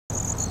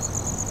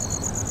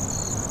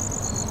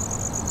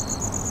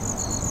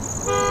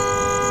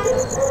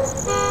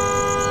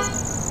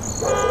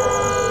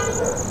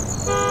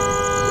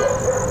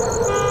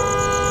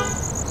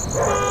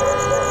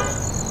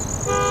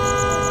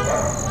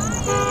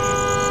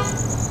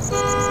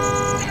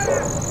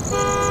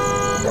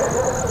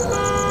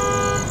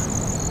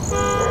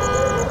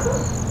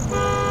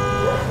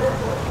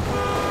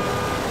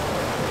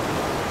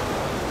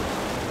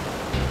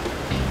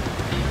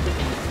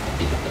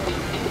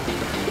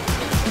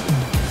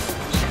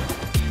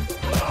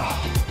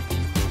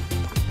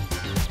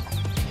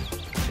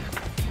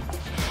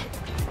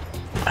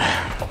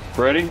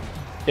Freddy?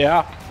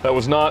 Yeah. That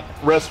was not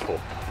restful.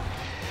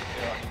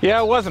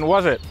 Yeah, it wasn't,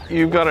 was it?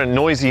 You've got a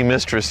noisy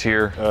mistress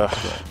here.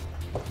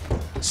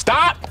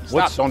 Stop!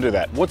 Stop, don't do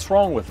that. What's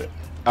wrong with it?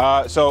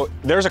 So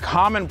there's a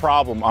common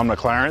problem on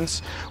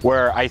McLarens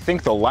where I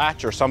think the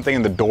latch or something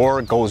in the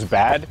door goes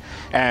bad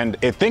and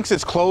it thinks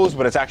it's closed,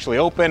 but it's actually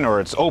open,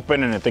 or it's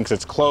open and it thinks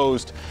it's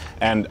closed.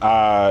 And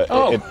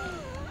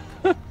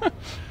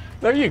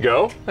There you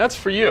go. That's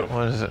for you.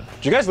 What is it?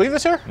 Did you guys leave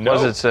this here? No.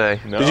 What does it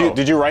say? No.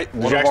 Did you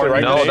actually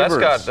write No, this?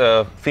 that's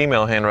got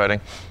female handwriting.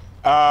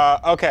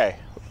 Okay.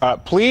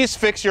 Please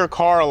fix your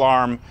car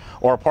alarm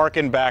or park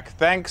in back.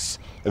 Thanks.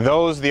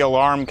 Those the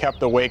alarm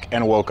kept awake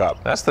and woke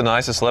up. That's the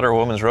nicest letter a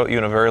woman's wrote you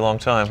in a very long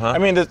time, huh? I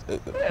mean, this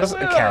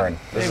Karen.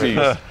 Maybe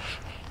this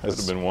would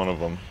have been one of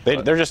them.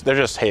 They're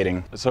just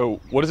hating. So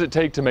what does it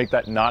take to make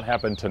that not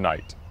happen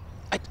tonight?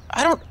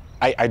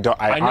 I know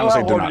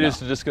honestly how hard not it is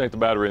to disconnect the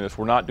battery in this.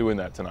 We're not doing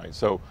that tonight.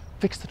 So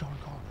fix the darn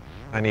car.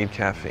 I need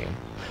caffeine.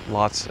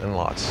 Lots and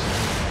lots.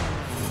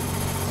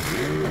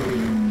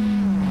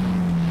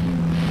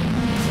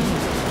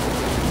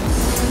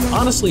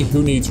 Honestly,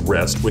 who needs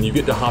rest when you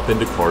get to hop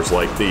into cars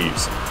like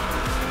these?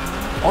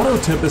 Auto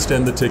Tempest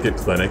and the Ticket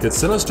Clinic had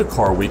sent us to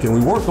Car Week, and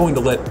we weren't going to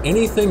let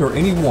anything or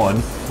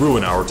anyone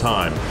ruin our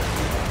time.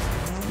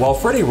 While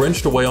Freddy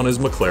wrenched away on his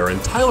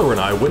McLaren, Tyler and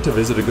I went to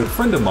visit a good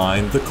friend of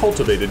mine, the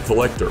Cultivated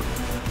Collector.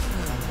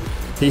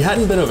 He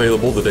hadn't been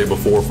available the day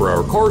before for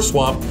our car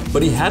swap,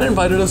 but he had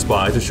invited us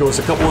by to show us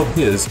a couple of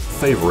his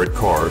favorite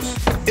cars.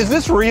 Is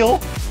this real?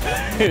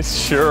 It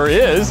sure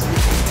is.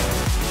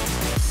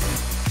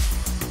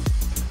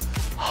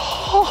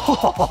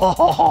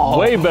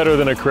 Way better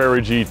than a Carrera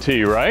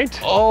GT, right?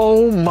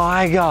 Oh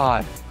my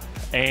God.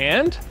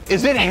 And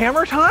Is it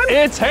hammer time?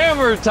 it's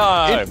hammer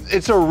time.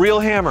 It's a real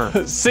hammer.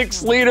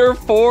 6-liter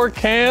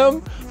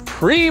 4-cam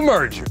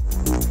pre-merger.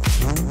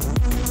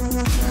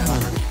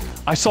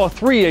 I saw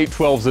 3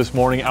 812s this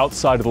morning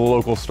outside of the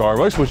local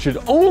Starbucks, which should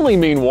only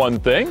mean one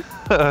thing.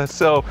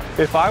 So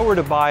if I were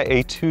to buy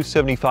a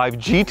 275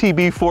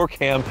 GTB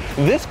 4-cam,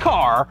 this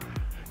car,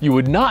 You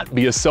would not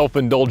be a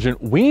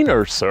self-indulgent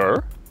wiener,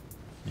 sir.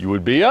 You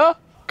would be a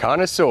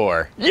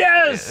Connoisseur.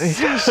 yes!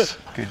 yes.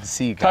 Good to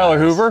see you guys. Tyler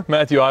Hoover,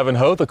 Matthew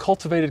Ivanhoe, the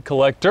cultivated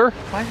collector,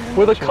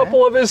 with a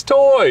couple of his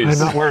toys.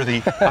 I'm not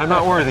worthy. I'm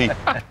not worthy.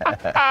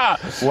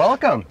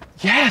 Welcome.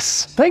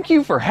 Yes, thank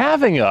you for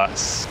having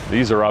us.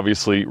 These are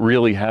obviously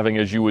really having,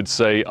 as you would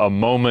say, a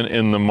moment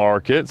in the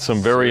market.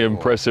 Some very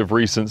impressive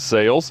recent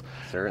sales.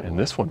 Certainly. And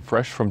this one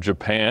fresh from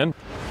Japan.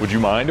 Would you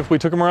mind if we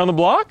took them around the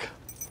block?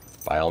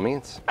 By all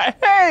means.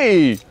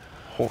 Hey!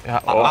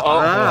 That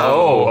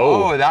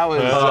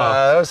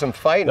was some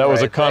fighting. That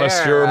was a right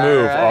connoisseur there.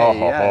 move. All right,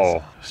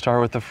 yes.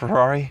 Start with the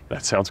Ferrari.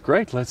 That sounds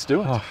great. Let's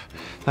do it.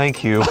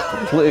 Thank you.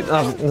 Please,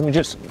 let me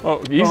just.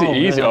 Oh, easy,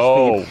 easy. man,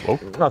 Oh,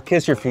 I'll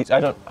kiss your feet.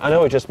 I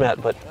know we just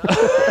met, but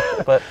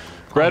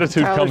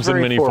gratitude Tyler's comes in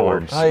very many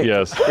forward. forms.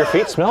 Yes. Your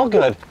feet smell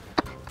good.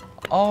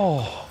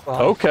 Oh.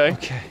 Okay.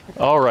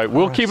 All right.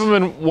 We'll keep them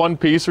in one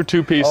piece or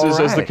two pieces,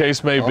 as the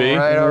case may be.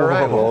 All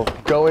right. Well,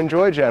 go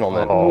enjoy,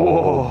 gentlemen.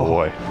 Oh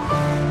boy.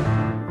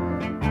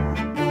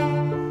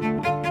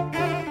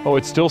 Oh,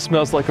 it still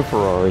smells like a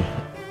Ferrari.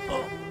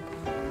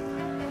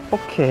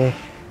 Okay.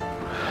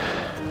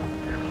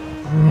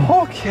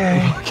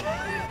 Okay.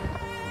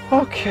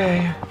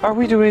 Okay. Are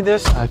we doing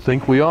this? I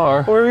think we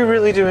are. Or are we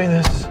really doing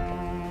this?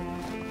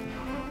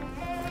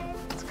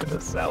 It's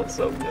gonna sound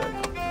so good.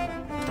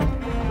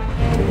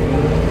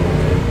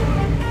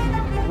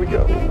 Here we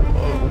go.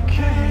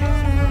 Okay.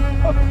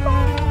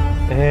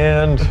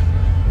 And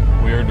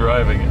We are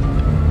driving it.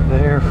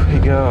 there we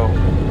go.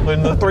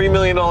 In the $3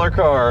 million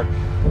car.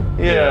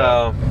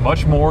 Yeah.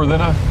 Much more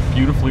than a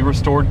beautifully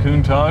restored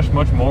Countach,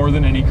 much more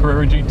than any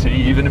Carrera GT,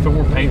 even if it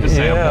were paint to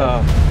sample.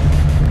 Yeah.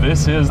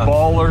 This is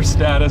baller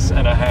status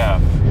and a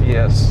half.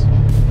 Yes.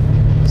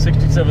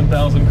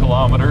 67,000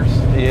 kilometers.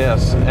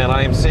 Yes. And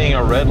I am seeing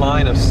a red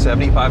line of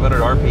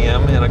 7,500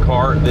 RPM in a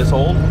car this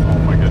old. Oh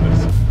my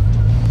goodness.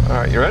 All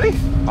right, you ready?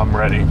 I'm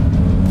ready.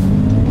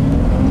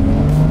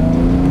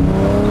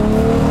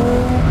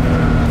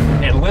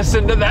 And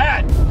listen to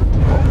that.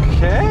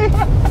 Okay.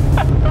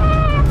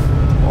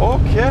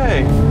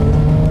 Okay.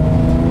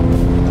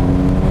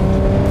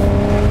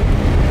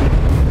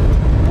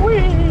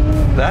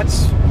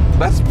 That's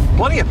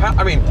plenty of power.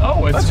 I mean,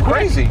 Oh, it's that's quick.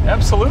 crazy.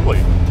 Absolutely.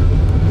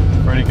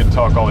 Freddy can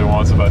talk all he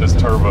wants about his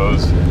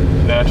turbos.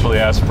 Naturally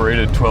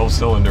aspirated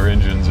 12-cylinder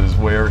engines is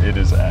where it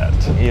is at.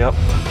 Yep.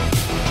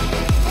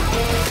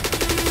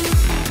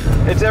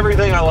 It's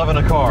everything I love in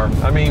a car.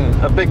 I mean,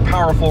 a big,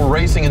 powerful,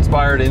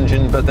 racing-inspired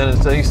engine, but then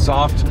it's a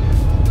soft,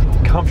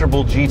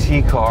 comfortable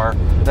GT car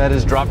that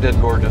is drop-dead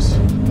gorgeous.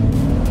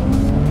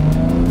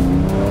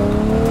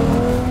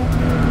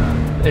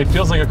 It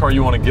feels like a car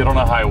you want to get on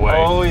a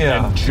highway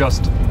and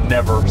just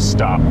never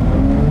stop.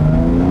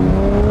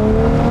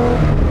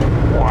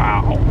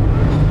 Wow.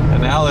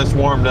 And now it's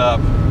warmed up.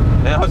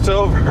 Now it's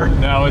over.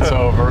 Now it's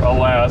over,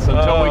 alas,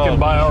 until we can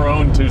buy our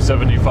own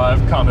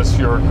 275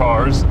 connoisseur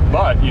cars.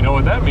 But you know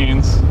what that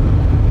means?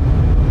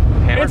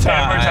 Hammer It's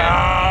time.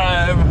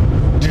 hammer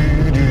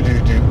time!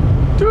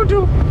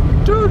 Doo-doo,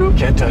 doo-doo.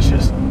 Can't touch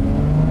this.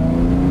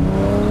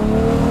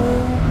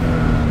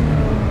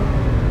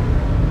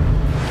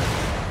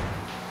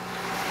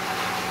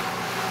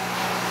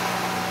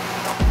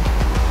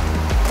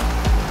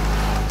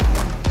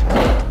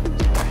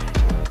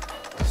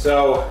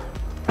 So,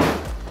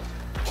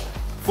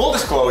 full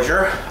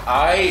disclosure,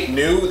 I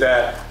knew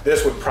that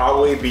this would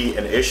probably be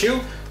an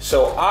issue,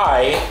 so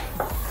I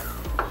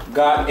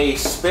got a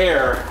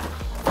spare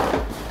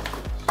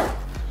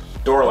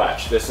door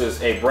latch. This is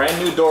a brand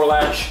new door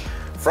latch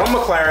from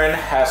McLaren,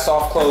 has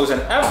soft close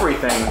and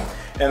everything,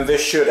 and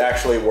this should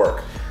actually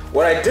work.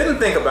 What I didn't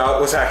think about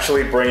was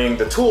actually bringing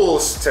the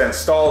tools to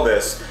install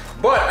this,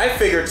 but I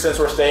figured since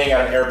we're staying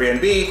at an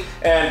Airbnb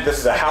and this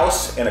is a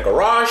house in a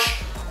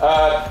garage,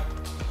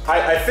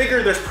 I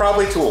figured there's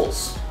probably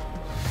tools.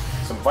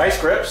 Some vice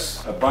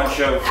grips, a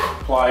bunch of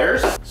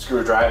pliers,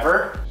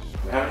 screwdriver. Do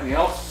we have anything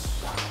else?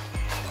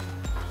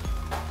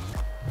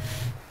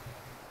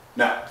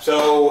 No.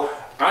 So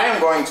I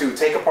am going to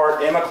take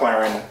apart a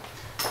McLaren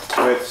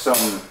with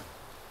some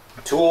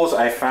tools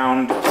I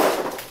found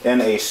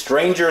in a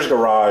stranger's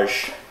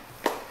garage.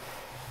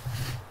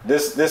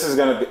 This is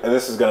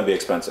gonna be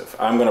expensive.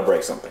 I'm gonna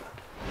break something.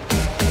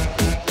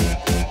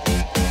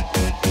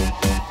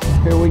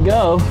 Here we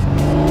go.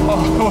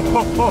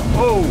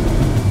 Oh,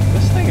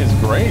 this thing is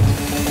great.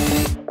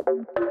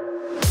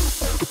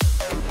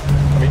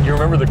 I mean, you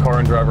remember the Car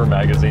and Driver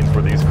magazines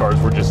where these cars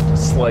were just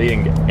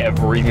slaying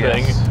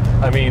everything? Yes.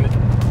 I mean,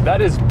 that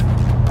is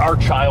our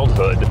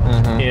childhood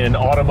in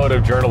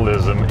automotive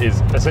journalism,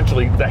 is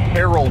essentially the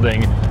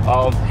heralding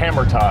of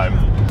Hammer Time.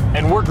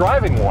 And we're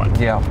driving one.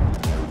 Yeah.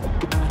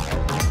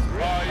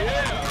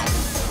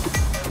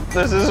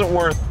 This isn't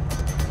worth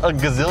a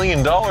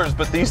gazillion dollars,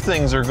 but these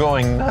things are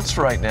going nuts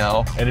right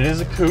now. And it is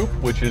a coupe,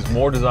 which is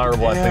more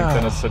desirable, I think,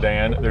 than a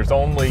sedan. There's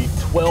only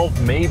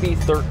 12, maybe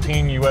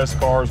 13 US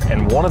cars,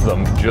 and one of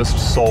them just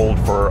sold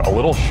for a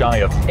little shy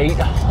of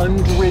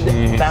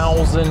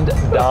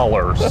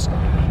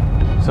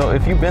 $800,000. So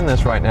if you bin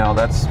this right now,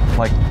 that's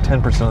like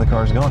 10% of the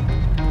cars gone.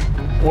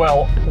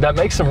 Well, that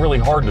makes them really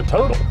hard to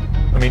total.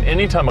 I mean,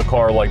 anytime a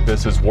car like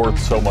this is worth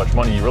so much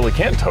money, you really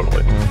can't total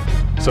it.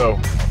 So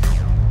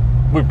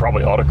we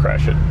probably ought to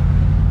crash it.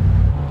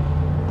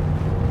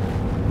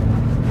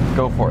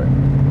 Go for it.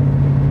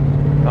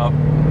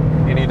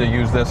 You need to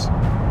use this.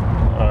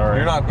 All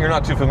right. You're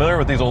not too familiar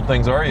with these old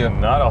things, are you?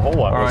 Not a whole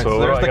lot. All right, so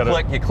there's the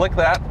click. You click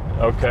that.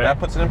 Okay. That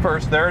puts it in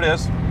first. There it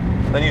is.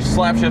 Then you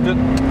slap shift it.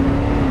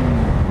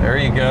 There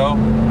you go.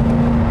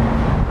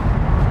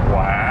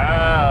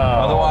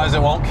 Wow. Otherwise,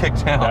 it won't kick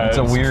down. That's it's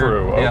a weird.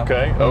 true. Yeah.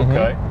 Okay.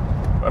 Okay.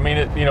 I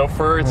mean,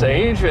 for its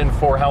age and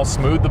for how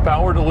smooth the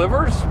power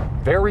delivers,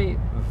 very,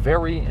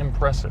 very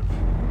impressive.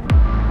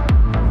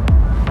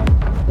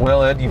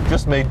 Well, Ed, you've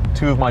just made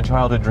two of my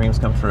childhood dreams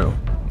come true.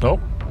 Oh,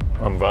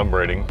 I'm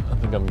vibrating. I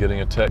think I'm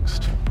getting a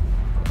text.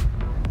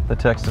 The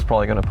text is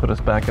probably going to put us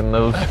back in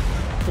those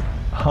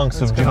hunks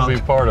of It's going to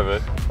junk. be part of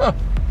it.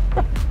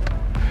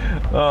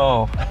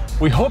 Oh.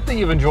 We hope that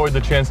you've enjoyed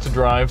the chance to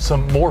drive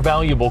some more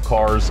valuable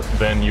cars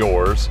than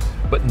yours,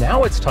 but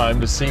now it's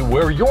time to see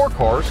where your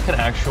cars can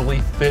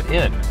actually fit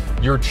in.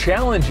 Your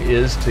challenge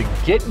is to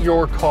get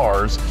your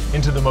cars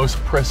into the most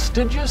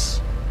prestigious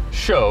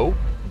show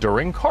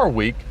during Car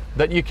Week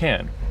that you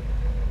can.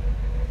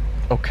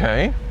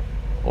 Okay.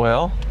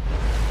 Well,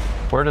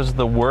 where does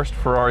the worst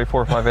Ferrari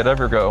 458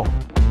 ever go?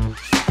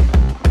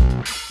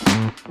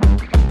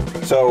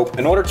 So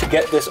in order to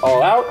get this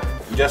all out,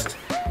 you just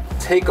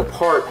take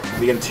apart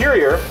the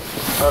interior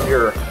of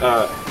your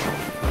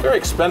very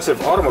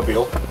expensive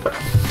automobile.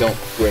 Don't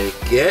break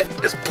it.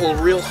 Just pull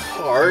real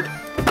hard.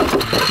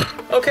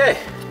 Okay.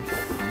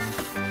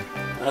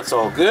 That's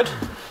all good.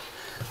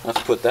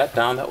 Let's put that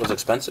down. That was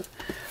expensive.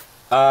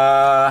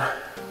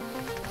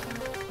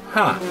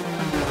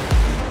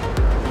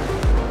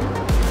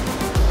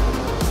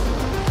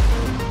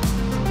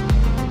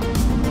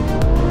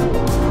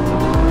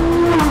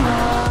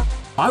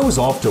 I was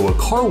off to a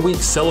Car Week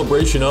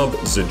celebration of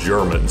the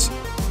Germans.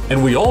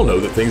 And we all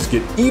know that things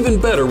get even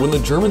better when the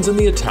Germans and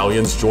the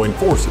Italians join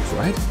forces,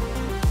 right?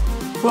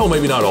 Well,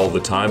 maybe not all the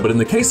time, but in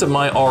the case of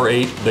my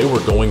R8, they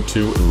were going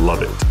to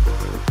love it.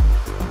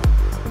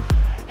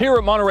 Here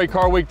at Monterey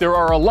Car Week, there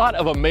are a lot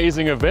of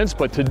amazing events,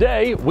 but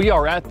today we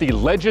are at the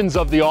Legends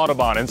of the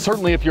Autobahn. And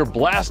certainly if you're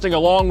blasting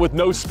along with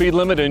no speed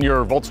limit in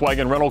your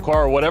Volkswagen rental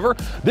car or whatever,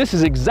 this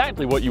is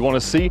exactly what you want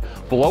to see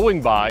blowing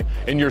by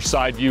in your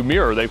side view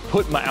mirror. They've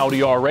put my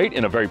Audi R8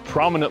 in a very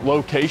prominent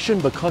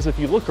location because if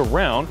you look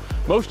around,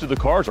 most of the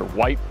cars are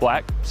white,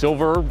 black,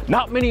 silver,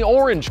 not many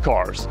orange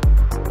cars.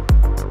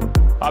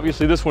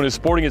 Obviously, this one is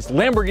sporting its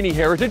Lamborghini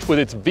heritage with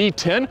its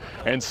V10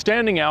 and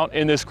standing out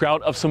in this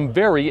crowd of some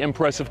very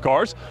impressive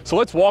cars. So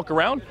let's walk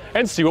around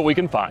and see what we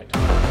can find.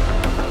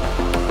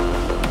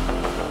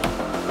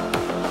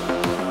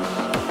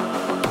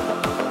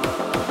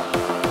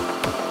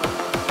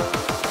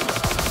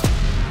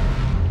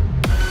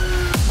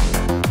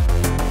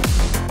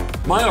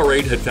 My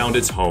R8 had found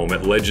its home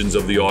at Legends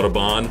of the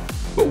Autobahn,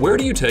 but where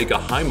do you take a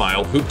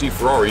high-mile hoopty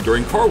Ferrari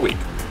during Car Week?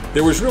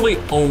 There was really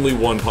only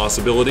one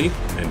possibility,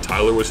 and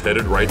Tyler was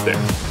headed right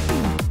there.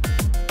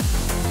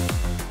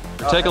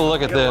 Take a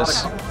look at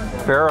this.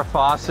 Farrah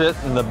Fawcett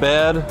in the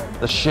bed,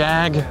 the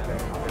shag.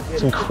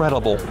 It's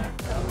incredible.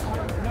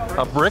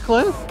 A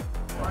Bricklin?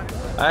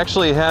 I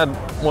actually had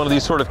one of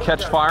these sort of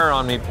catch fire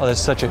on me. Oh,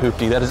 that's such a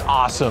hoopty. That is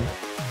awesome.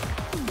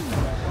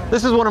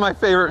 This is one of my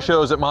favorite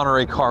shows at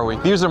Monterey Car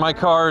Week. These are my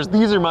cars,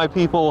 these are my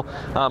people.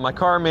 My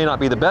car may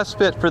not be the best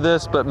fit for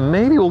this, but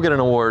maybe we'll get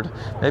an award.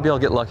 Maybe I'll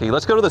get lucky.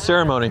 Let's go to the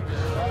ceremony.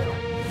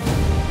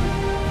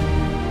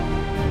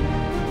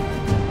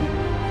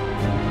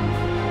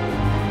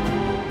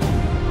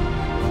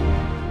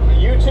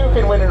 You too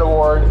can win an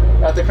award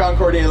at the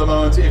Concordia Le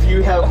Mans if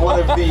you have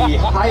one of the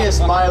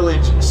highest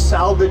mileage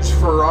salvage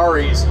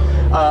Ferraris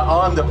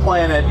on the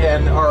planet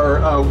and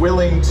are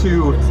willing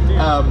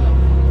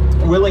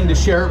to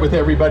share it with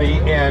everybody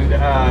and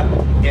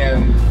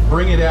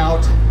bring it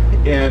out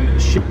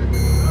and share.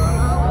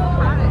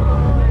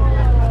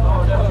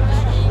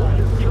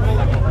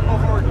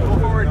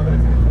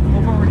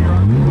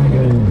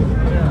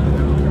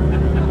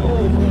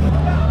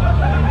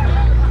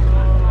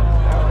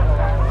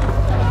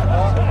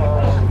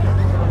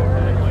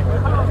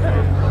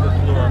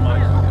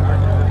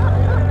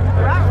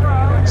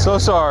 So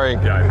sorry.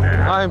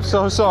 I'm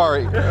so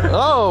sorry.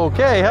 Oh,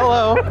 okay.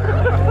 Hello.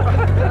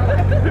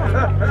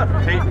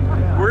 Hey,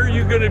 where are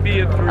you going to be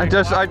at 3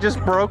 o'clock? I just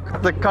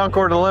broke the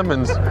Concord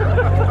Lemons.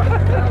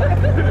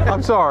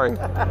 I'm sorry.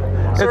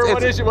 Sir,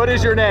 what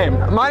is your name?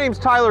 My name's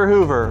Tyler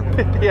Hoover.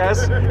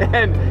 Yes.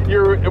 And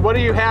what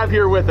do you have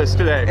here with us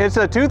today? It's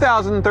a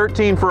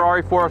 2013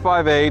 Ferrari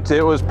 458.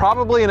 It was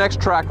probably an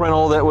ex-track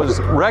rental that was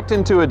wrecked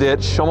into a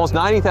ditch, almost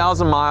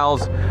 90,000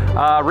 miles,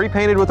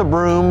 repainted with a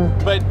broom.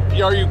 But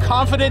are you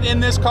confident in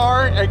this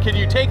car? Can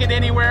you take it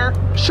anywhere?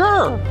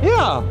 Sure.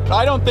 Yeah.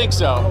 I don't think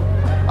so.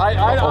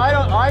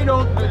 I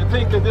don't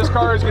think that this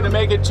car is going to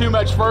make it too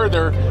much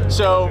further.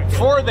 So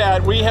for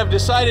that, we have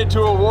decided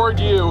to award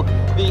you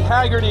the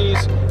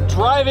Haggerty's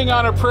Driving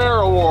on a Prayer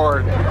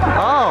Award.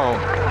 Oh.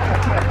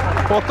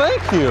 Well,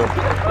 thank you.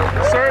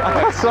 Certainly.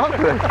 That's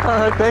something. All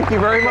right, thank you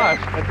very much.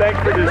 And thanks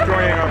for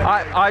destroying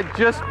our...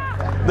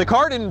 The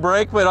car didn't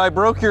break, but I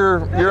broke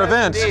your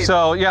event. Indeed.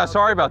 So yeah,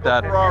 sorry about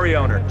that. Ferrari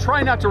owner.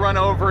 Try not to run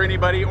over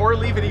anybody or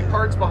leave any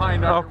parts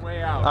behind on your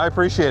way out. I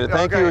appreciate it.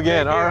 Thank you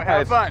again. All right.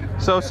 Have fun.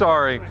 So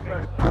sorry.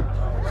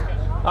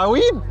 I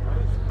win.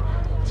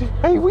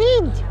 I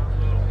win.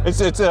 It's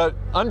an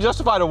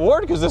unjustified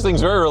award because this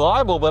thing's very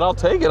reliable, but I'll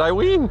take it. I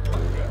win.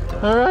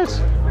 All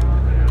right.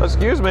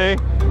 Excuse me.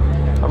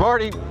 I've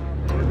already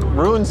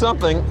ruined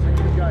something.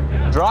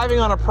 Driving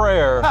on a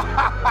prayer.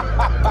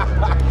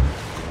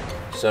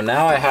 So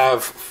now I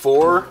have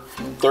 4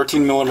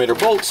 13mm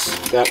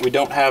bolts that we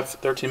don't have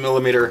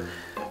 13mm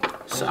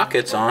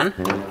sockets on.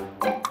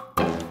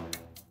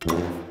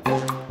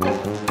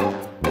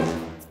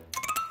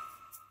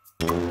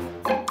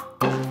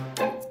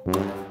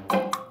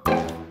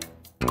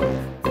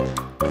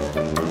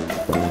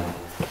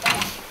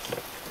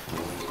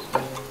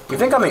 You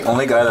think I'm the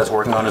only guy that's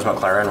working on his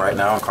McLaren right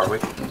now in Car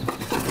Week?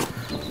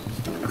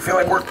 I feel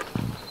like we're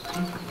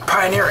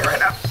pioneering right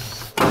now.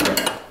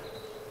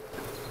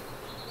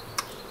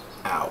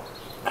 Ow.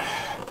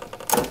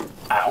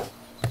 Ow.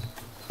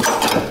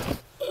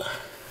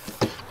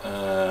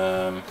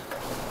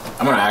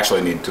 I'm gonna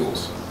actually need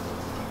tools.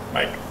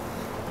 Like,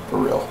 for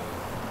real.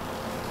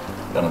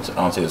 I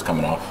don't see this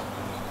coming off.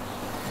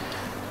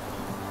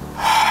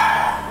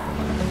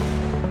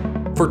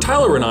 For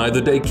Tyler and I,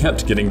 the day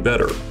kept getting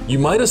better. You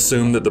might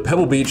assume that the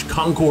Pebble Beach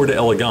Concorde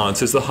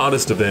Elegance is the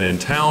hottest event in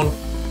town,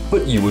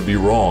 but you would be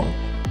wrong.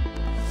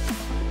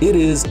 It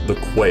is the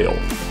Quail.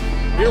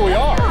 Here we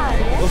are.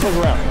 Let's look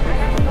around.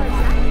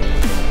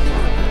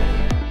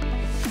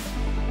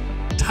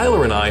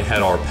 Tyler and I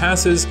had our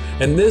passes,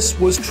 and this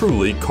was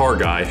truly car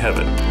guy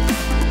heaven.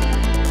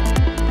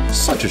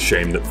 Such a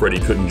shame that Freddy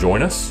couldn't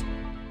join us.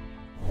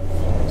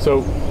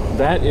 So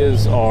that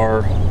is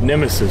our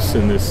nemesis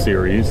in this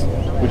series.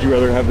 Would you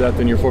rather have that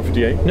than your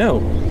 458?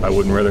 No. I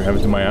wouldn't rather have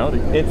it to my Audi.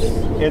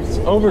 It's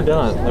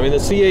overdone. I mean, the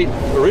C8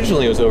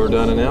 originally was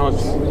overdone, and now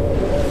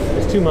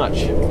it's too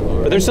much.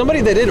 But there's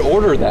somebody that did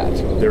order that.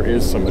 There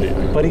is somebody.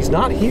 But he's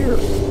not here.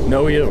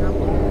 No, he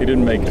isn't. He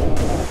didn't make it.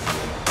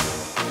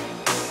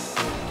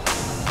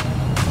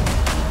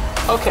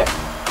 Okay.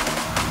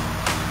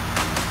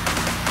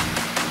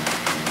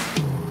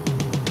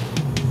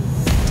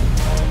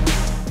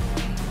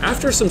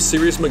 After some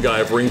serious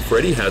MacGyvering,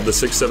 Freddy had the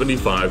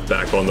 675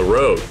 back on the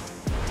road.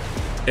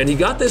 And he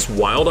got this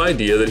wild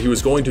idea that he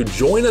was going to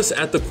join us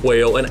at the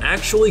Quail and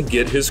actually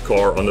get his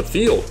car on the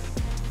field.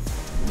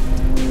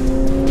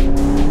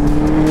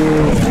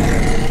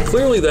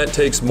 Clearly that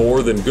takes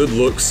more than good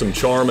looks, some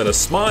charm, and a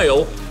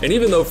smile, and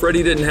even though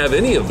Freddy didn't have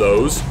any of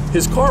those,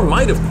 his car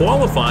might have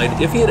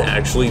qualified if he had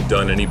actually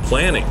done any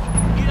planning.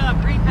 You need a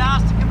green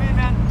pass to come in,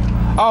 man.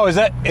 Oh, is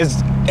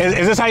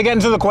this how you get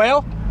into the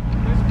Quail?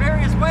 There's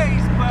various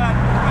ways, but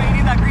you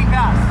need that green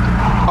pass.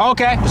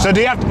 Okay, so do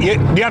you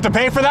have to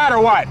pay for that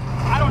or what?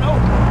 I don't know.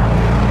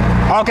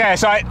 Okay,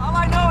 so all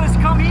I know is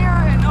come here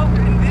and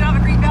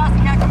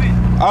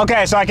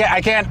Okay, so I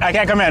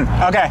can't come in.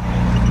 Okay.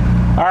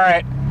 All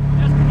right.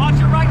 Just watch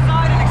your right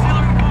side and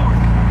accelerate forward.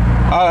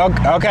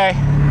 Oh, okay.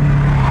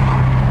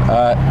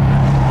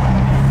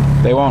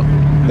 They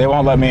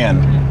won't let me in.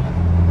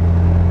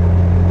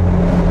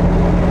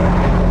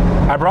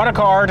 I brought a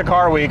car to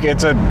Car Week.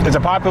 It's a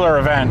popular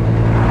event.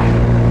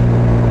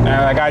 And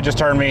that guy just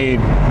turned me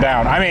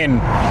down. I mean,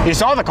 he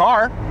saw the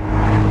car.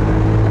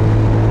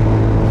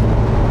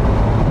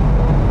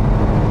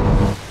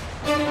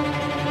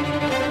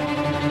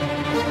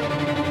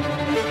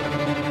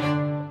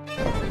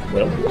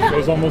 Well, the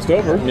show's almost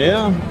over.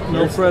 Yeah,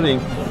 no Freddy.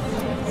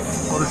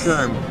 What a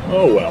shame.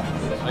 Oh well.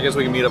 I guess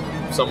we can meet up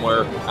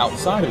somewhere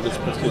outside of this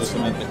particular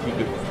cement that you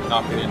could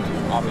knock it into,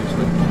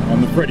 obviously. On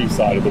the Freddy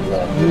side of the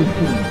wall.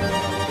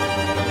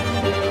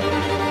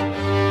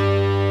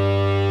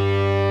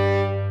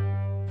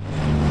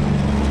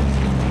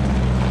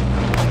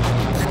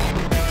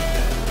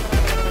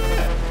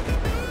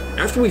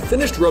 After we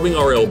finished rubbing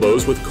our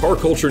elbows with car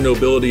culture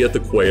nobility at the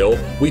Quail,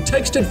 we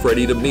texted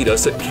Freddy to meet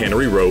us at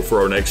Cannery Row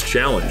for our next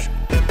challenge.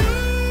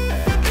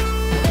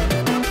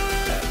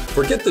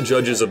 Forget the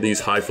judges of these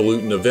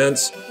highfalutin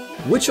events.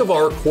 Which of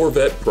our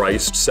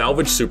Corvette-priced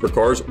salvage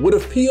supercars would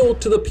appeal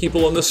to the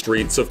people on the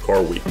streets of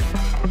Car Week?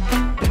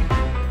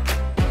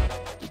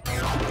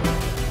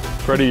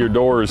 Freddy, your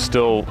door is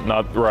still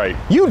not right.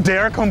 You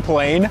dare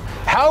complain?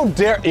 How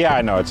dare? Yeah,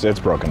 I know it's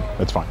broken.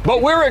 It's fine.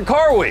 But we're at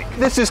Car Week.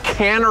 This is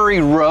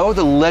Cannery Row,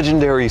 the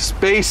legendary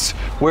space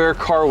where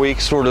Car Week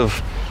sort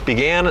of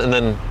began and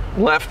then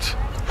left.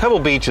 Pebble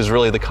Beach is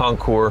really the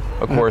concours,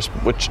 of course,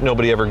 which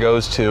nobody ever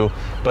goes to.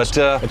 But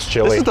it's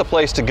chilly. This is the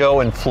place to go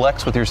and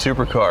flex with your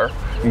supercar.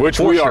 Which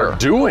we are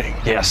doing.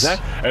 Yes.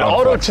 And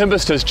Auto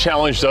Tempest has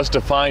challenged us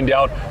to find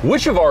out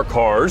which of our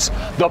cars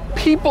the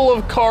people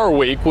of Car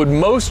Week would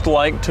most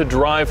like to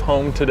drive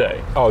home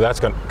today. Oh, that's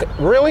gonna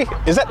really?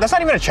 That's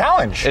not even a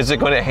challenge? Is it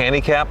going to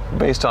handicap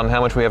based on how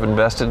much we have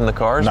invested in the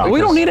cars? No. We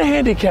don't need a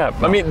handicap.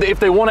 No. I mean, if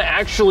they want to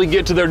actually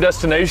get to their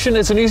destination,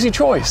 it's an easy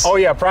choice. Oh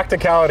yeah,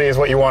 practicality is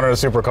what you want in a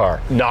supercar.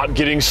 Not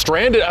getting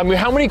stranded. I mean,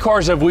 how many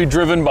cars have we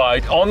driven by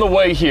on the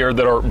way here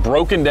that are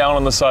broken down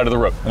on the side of the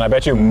road? And I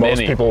bet you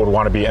most people would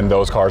want to be in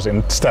those cars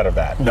instead of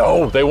that.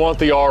 No, they want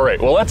the R8.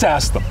 Well, let's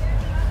ask them.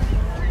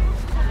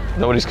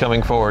 Nobody's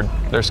coming forward.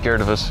 They're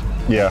scared of us.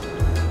 Yeah.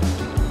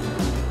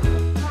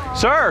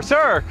 Sir.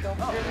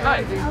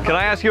 Hi. Can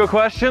I ask you a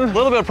question? A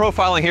little bit of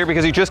profiling here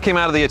because you just came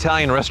out of the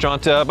Italian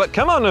restaurant, but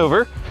come on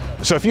over.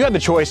 So if you had the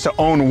choice to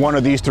own one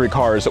of these three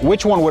cars,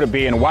 which one would it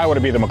be and why would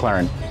it be the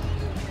McLaren?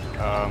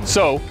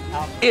 So,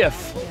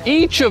 if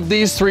each of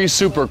these three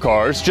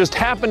supercars just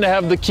happened to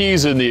have the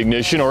keys in the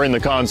ignition or in the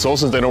console,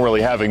 since they don't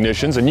really have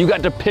ignitions, and you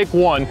got to pick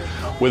one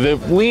with the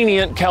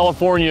lenient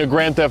California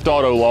Grand Theft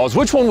Auto laws,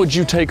 which one would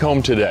you take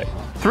home today?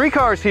 Three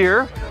cars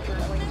here,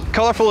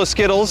 colorful as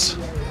Skittles.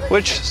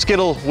 Which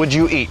Skittle would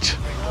you eat?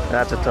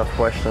 That's a tough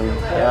question.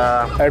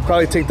 I'd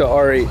probably take the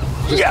R8.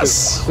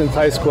 Yes! Since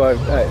high school,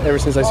 ever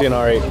since I see an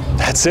R8.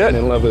 That's it. I'm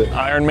in love with it.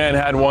 Iron Man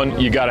had one,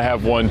 you gotta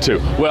have one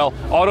too. Well,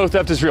 auto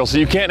theft is real, so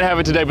you can't have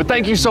it today, but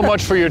thank you so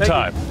much for your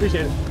time.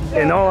 Appreciate it.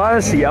 In all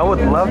honesty, I would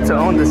love to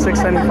own the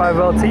 695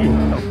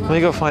 LT. Let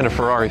me go find a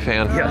Ferrari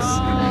fan. Yes.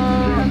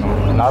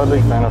 Not a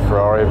big fan of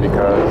Ferrari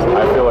because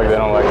I feel like they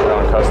don't like their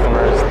own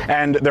customers.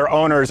 And their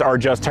owners are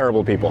just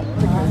terrible people.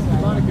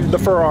 The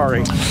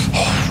Ferrari.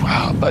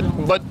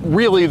 But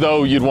really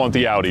though, you'd want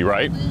the Audi,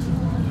 right?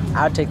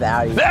 I'd take the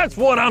Audi. That's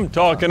what I'm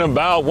talking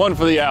about. One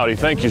for the Audi.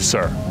 Thank you,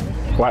 sir.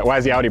 Why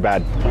is the Audi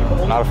bad?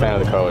 Not a fan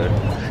of the color.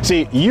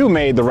 See, you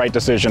made the right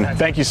decision.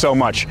 Thank you so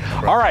much.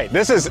 All right,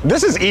 this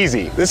is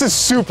easy. This is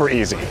super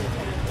easy.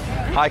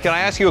 Hi, can I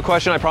ask you a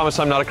question? I promise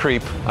I'm not a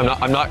creep.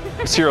 I'm not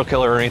a serial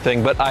killer or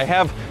anything, but I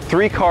have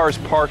three cars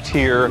parked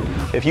here.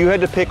 If you had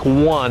to pick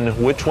one,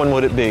 which one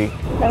would it be?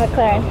 The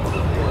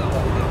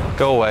McLaren.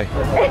 Go away.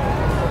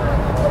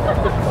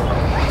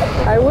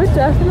 I would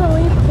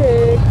definitely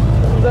pick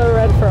the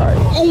red Ferrari.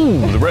 Ooh,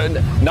 the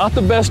red, not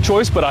the best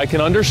choice, but I can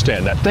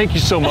understand that. Thank you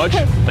so much.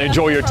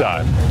 Enjoy your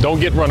time. Don't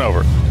get run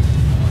over.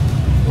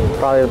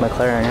 Probably the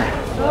McLaren.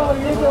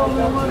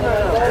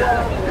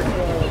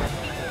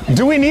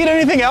 Do we need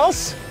anything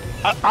else?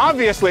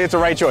 Obviously, it's the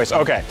right choice.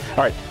 Okay.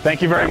 All right.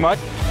 Thank you very much.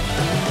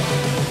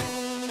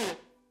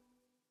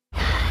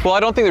 Well, I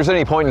don't think there's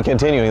any point in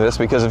continuing this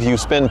because if you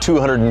spend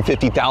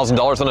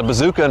 $250,000 on a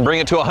bazooka and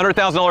bring it to a $100,000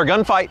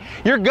 gunfight,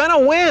 you're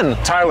gonna win.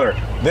 Tyler,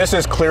 this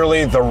is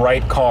clearly the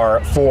right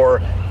car for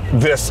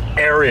this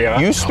area.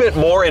 You spent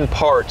more in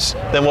parts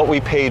than what we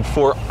paid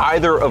for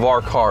either of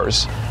our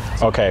cars.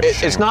 Okay.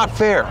 It's not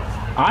fair.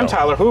 I'm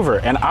Tyler Hoover,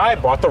 and I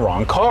bought the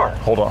wrong car.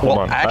 Hold on.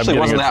 Well, actually,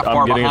 wasn't that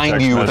far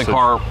behind you with a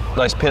car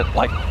that I spent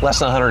like less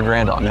than 100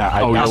 grand on.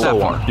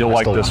 Yeah, you'll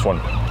like this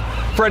one.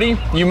 Freddie,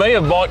 you may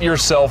have bought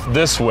yourself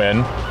this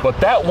win, but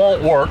that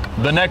won't work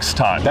the next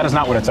time. That is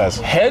not what it says.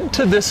 Head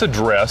to this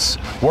address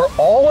where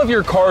all of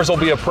your cars will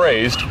be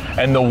appraised,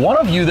 and the one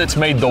of you that's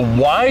made the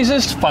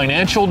wisest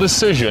financial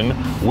decision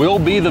will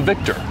be the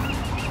victor.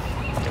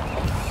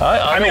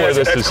 I mean, where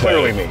this it's is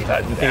clearly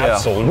headed. me.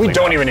 Absolutely. We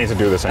don't even need to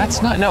do this anymore.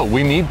 That's not, no,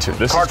 we need to.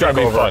 This Car is going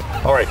to be truck fun.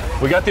 over. All right,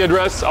 we got the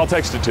address. I'll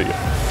text it to you.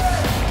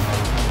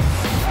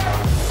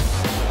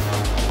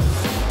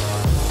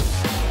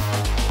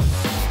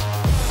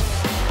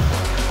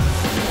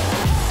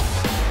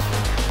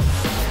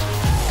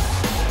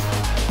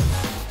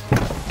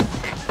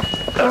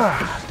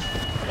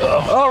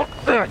 Oh,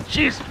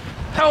 jeez.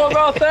 How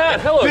about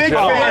that? Hello, Big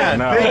Joe. fan.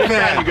 No. Big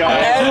fan, you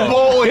guys. And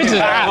bowling.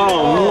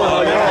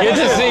 Good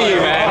to see you,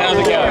 man. How's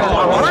it going?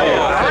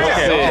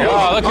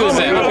 Oh, look who's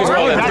in. Look who's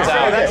rolling into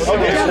town.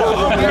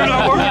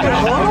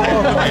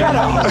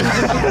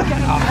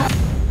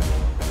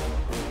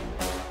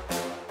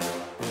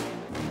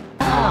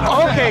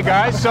 Okay,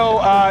 guys,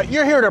 so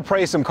you're here to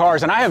appraise some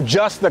cars, and I have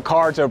just the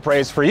car to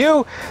appraise for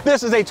you.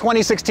 This is a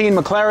 2016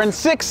 McLaren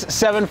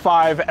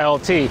 675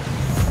 LT.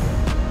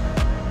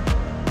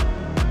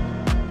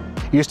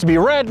 Used to be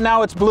red,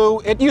 now it's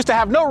blue. It used to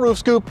have no roof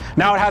scoop,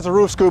 now it has a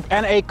roof scoop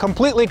and a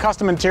completely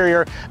custom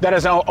interior that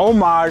is an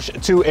homage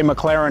to a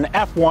McLaren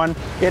F1.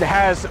 It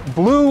has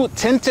blue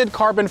tinted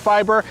carbon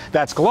fiber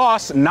that's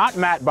gloss, not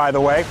matte by the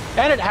way,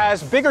 and it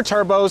has bigger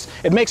turbos.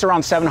 It makes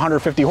around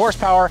 750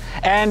 horsepower,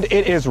 and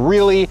it is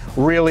really,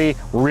 really,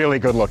 really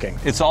good looking.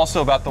 It's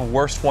also about the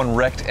worst one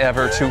wrecked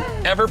ever to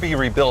ever be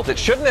rebuilt. It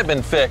shouldn't have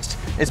been fixed.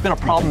 It's been a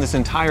problem this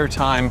entire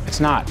time. It's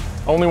not.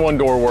 Only one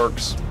door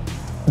works.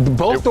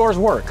 Both doors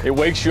work. It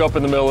wakes you up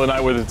in the middle of the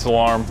night with its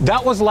alarm.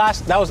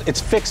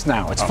 It's fixed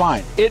now, it's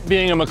fine. It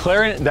being a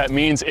McLaren, that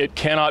means it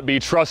cannot be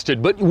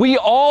trusted. But we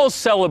all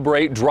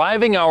celebrate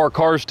driving our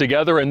cars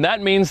together, and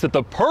that means that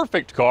the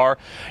perfect car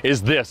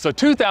is this, a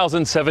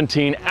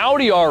 2017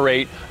 Audi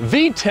R8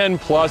 V10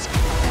 Plus.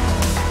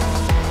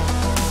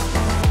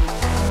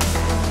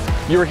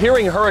 You're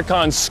hearing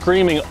Huracán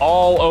screaming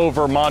all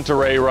over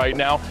Monterey right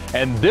now,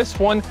 and this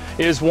one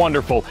is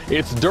wonderful.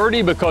 It's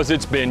dirty because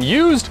it's been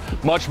used,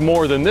 much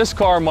more than this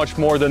car, much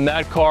more than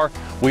that car.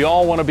 We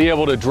all want to be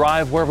able to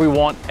drive where we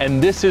want,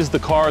 and this is the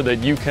car that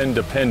you can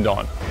depend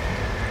on.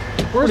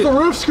 Where's the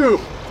roof scoop?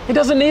 It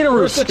doesn't need a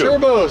roof scoop.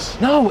 Where's the turbos?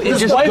 No, it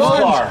just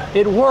works.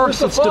 It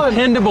works. It's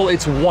dependable.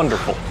 It's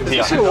wonderful. Is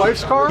this your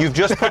wife's car? You've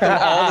just put them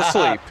all to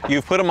sleep.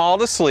 You've put them all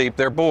to sleep.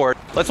 They're bored.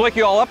 Let's wake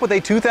you all up with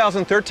a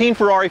 2013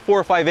 Ferrari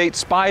 458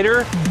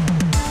 Spider.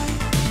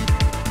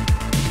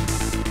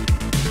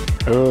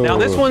 Ooh. Now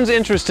this one's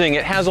interesting.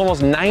 It has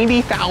almost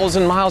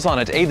 90,000 miles on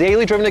it, a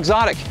daily driven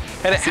exotic,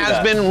 and it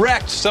has been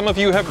wrecked. Some of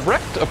you have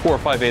wrecked a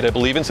 458, I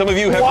believe, and some of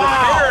you have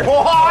repaired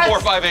a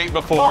 458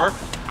 before.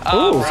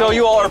 So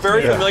you all are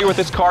very familiar with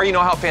this car. You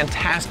know how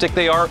fantastic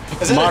they are.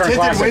 Is it a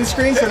tinted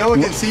windscreen so no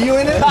one can see you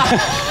in it?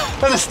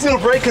 That's a steel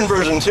brake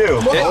conversion too.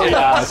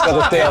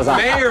 It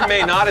may or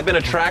may not have been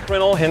a track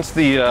rental, hence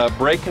the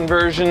brake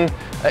conversion.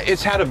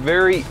 It's had a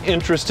very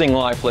interesting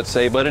life, let's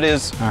say, but it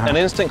is an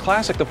instant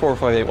classic, the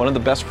 458, one of the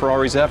best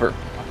Ferraris ever.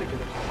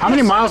 How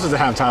many miles does it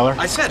have, Tyler?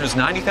 I said it was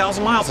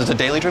 90,000 miles. It's a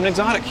daily driven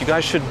exotic. You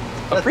guys should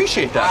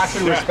appreciate that. I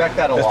actually respect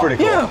that a lot. That's pretty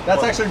cool. Yeah.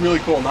 That's actually really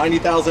cool.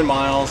 90,000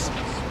 miles.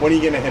 When are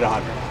you going to hit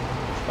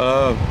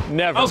 100?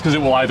 Never. Because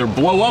it will either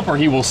blow up or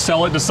he will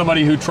sell it to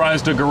somebody who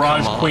tries to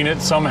garage queen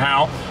it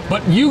somehow.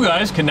 But you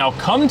guys can now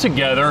come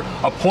together,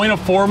 appoint a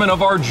foreman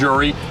of our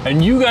jury,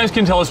 and you guys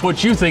can tell us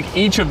what you think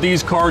each of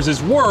these cars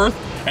is worth,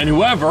 and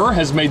whoever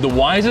has made the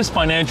wisest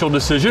financial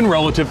decision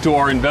relative to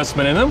our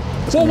investment in them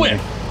will win.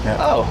 Yeah.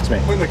 Oh, it's me.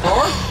 Win the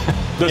car?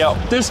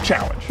 This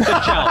challenge. The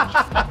challenge.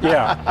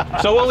 Yeah.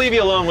 So we'll leave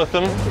you alone with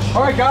them.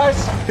 All right,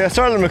 guys. Okay, let's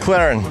start with the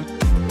McLaren.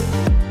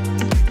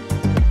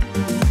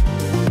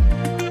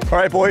 All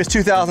right, boys,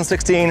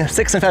 2016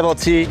 6.5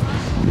 LT.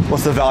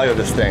 What's the value of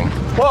this thing?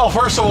 Well,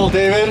 first of all,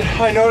 David,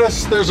 I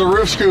noticed there's a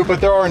roof scoop,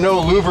 but there are no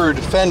louvered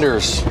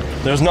fenders.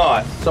 There's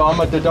not. So I'm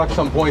gonna deduct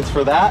some points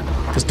for that.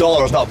 It's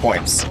dollars, not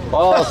points.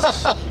 Well,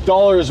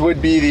 dollars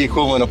would be the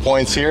equivalent of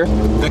points here.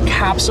 The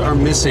caps are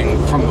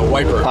missing from the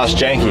wiper. That's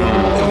janky.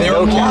 There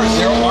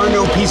are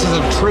no pieces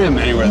of trim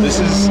anywhere. This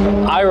is...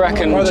 I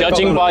reckon,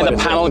 judging by the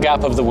panel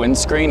gap of the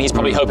windscreen, he's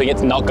probably hoping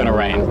it's not going to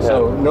rain.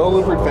 So no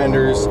louvered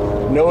fenders,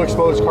 no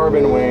exposed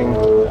carbon wing.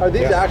 Are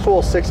these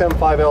actual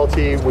 6M5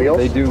 LT wheels?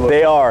 They do look.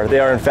 They are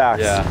in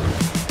fact. Yeah.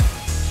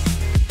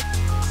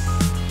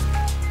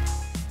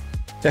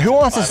 Yeah, who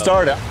wants to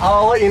start it?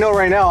 I'll let you know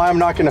right now, I'm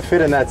not going to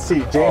fit in that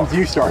seat. James,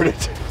 you start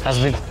it.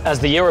 As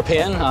the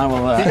European, I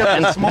will... You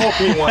got a small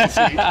P1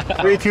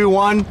 seat. 3, 2,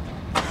 1.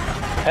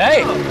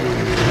 Hey!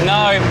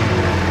 No.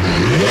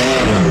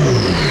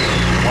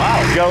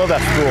 Wow, you gotta love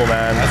that spool,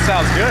 man. That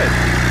sounds good.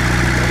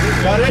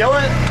 Got it? Kill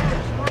it.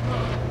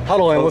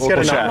 Huddle in, let's get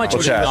a number.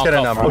 Let's get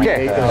a number.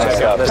 Okay.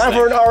 Time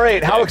for an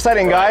R8. How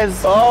exciting,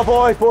 guys. Oh,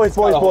 boys.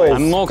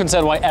 I'm more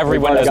concerned why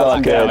everyone knows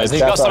what that guy is. He's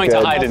got something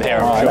to hide in here.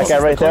 That guy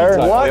right there?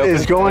 What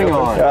is going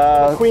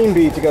on? Queen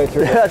bee to go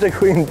through. That's a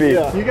queen bee.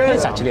 Yeah. You guys,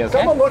 it's actually okay.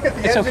 Someone look at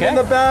the engine in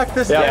the back.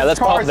 Yeah, let's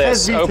pop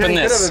this. Open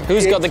this.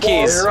 Who's got the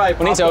keys?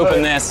 We need to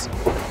open this.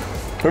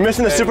 We're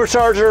missing the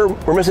supercharger.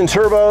 We're missing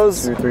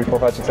turbos. 2, 3, 4,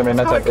 5, 6, 7,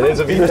 8, 9, 10. It is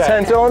a V10. There's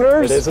 10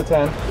 cylinders? It is a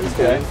 10.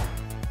 Okay.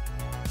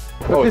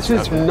 But this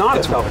is not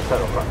a salvage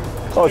pedal car.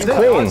 Oh, it's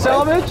clean.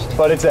 Salvaged?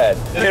 But it's Ed.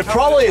 It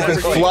probably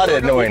has been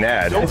flooded knowing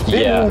Ed. It's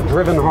been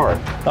driven hard.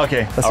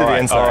 Okay, let's see the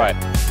inside. All right.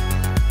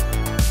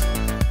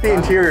 The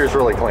interior is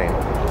really clean.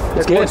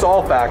 It's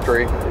all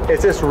factory.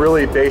 It's just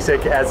really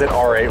basic as an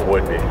R8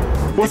 would be.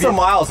 What's the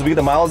miles? Did we get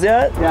the miles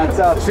yet? Yeah, it's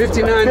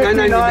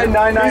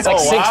 59,999. It's like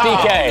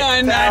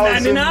 60K.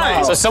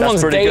 999. So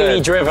someo's daily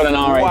driven an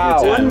R8.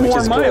 Wow. One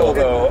more mile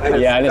though.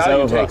 Yeah, and it's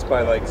over. Takes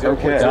by like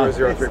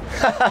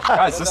 0.003.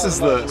 Guys, this is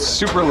the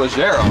Super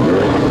Leggero.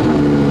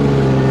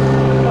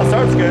 That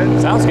starts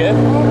good. Sounds good.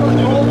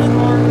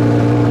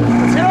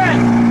 Let's hear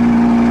it.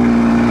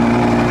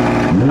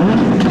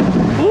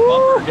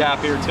 Bumper gap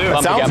here too.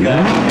 Bumper sounds gap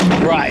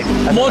there. Right.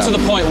 More to the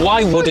point,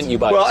 why wouldn't you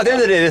buy Well, this? at the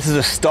end of the day, this is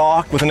a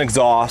stock with an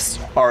exhaust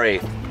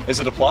R8. Is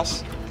it a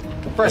plus?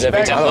 Is it a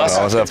V10 Plus?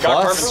 Is it a It's got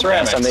carbon plus?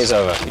 ceramics. Send these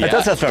over. It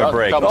does have to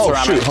brake. Carbon Oh,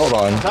 ceramics. shoot, hold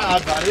on.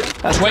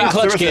 Twin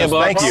clutch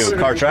gearbox. Thank you,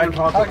 Car Trek.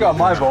 I got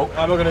my vote.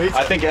 I'm not gonna eat.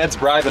 I think Ed's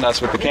bribing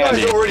us with the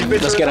candy.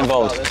 Let's get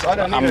involved.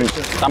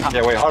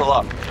 Yeah, wait, huddle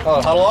up.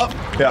 Huddle up?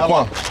 Yeah, come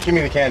on. Give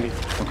me the candy.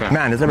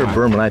 Man, does ever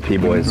burn when I pee,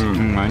 boys.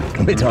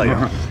 Let me tell you.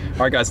 All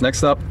right, guys,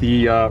 next up,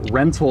 the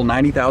rental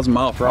 90,000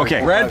 mile Ferrari.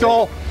 Okay.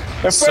 Rental.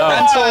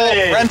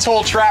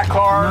 Rental track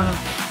car.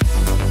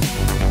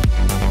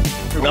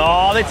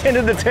 No, they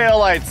tinted the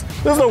taillights.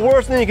 This is the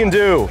worst thing you can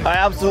do. I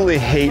absolutely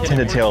hate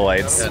tinted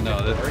taillights. Yeah,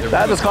 no,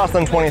 That just cost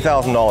them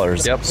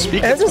 $20,000. Yep.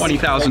 Speaking of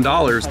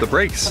 $20,000, the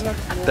brakes,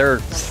 they're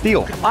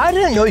steel. I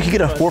didn't know you could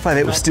get a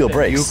 458 with steel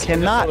brakes. You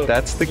cannot.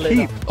 That's the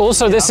key.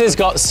 Also, this has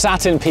got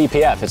satin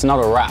PPF. It's not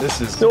a wrap.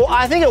 This is. No,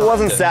 I think it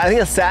wasn't satin. I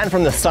think it's satin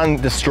from the sun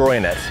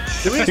destroying it.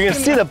 So you can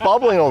see the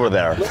bubbling over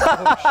there. Shoot, look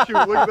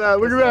at that.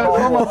 Look at that.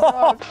 Oh my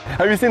God.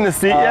 Have you seen the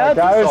seat yet?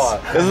 Guys.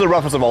 This is a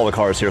reference of all the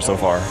cars here so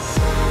far.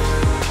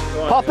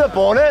 Pop the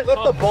bonnet.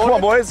 Lift the bonnet. Come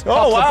on, boys.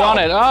 Pop the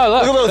bonnet. Oh,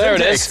 look. Look at those there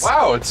intakes. it is.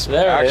 Wow, it's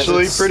There it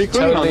actually is. pretty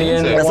clean on Totally the in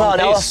inside. That's one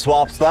not an piece.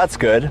 swap, so that's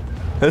good.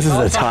 This is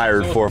a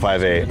tired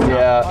 458.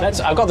 Yeah.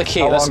 I've got the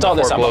key. Let's start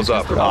this up. Blows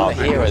up.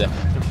 Here with it. I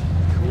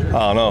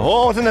don't know.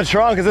 Oh, what's in the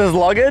trunk? Is this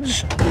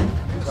luggage?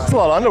 There's a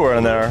lot of underwear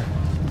in there.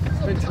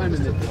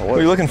 What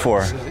are you looking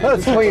for?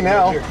 It's clean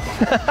now.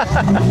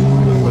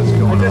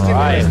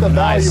 Right,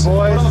 nice.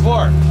 Boys. On the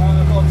floor.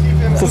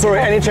 So sorry,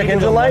 any check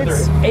engine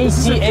lights?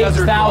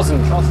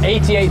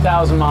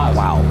 88,000 miles.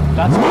 Wow.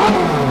 That's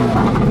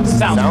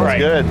sounds great.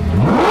 Good.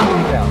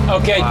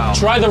 Okay,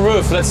 try the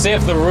roof. Let's see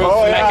if the roof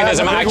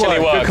mechanism actually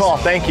works. Good call,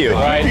 thank you.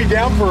 Right. Be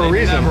down for a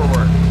reason.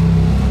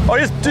 Oh,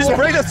 just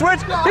break the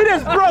switch? He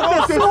just broke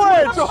the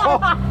switch! Oh,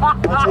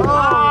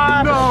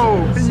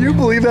 no. Can you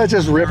believe that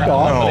just ripped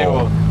off?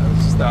 Unbelievable.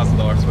 It's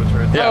 $1,000 switch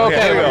right there. Yeah,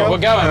 okay, we're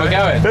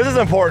going. This is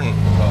important.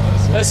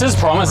 This is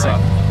promising.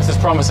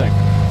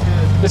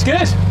 It's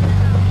good.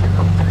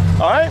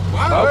 All right.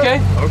 Wow. Okay.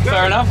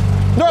 Fair enough.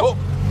 No.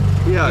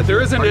 Yeah,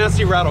 there is a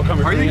nasty rattle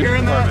coming from the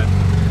engine compartment.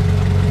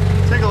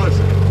 Take a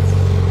listen.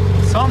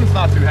 Something's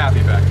not too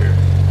happy back here.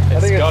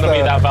 It's got to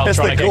be that It's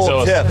the Valtronic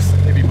gold exhaust.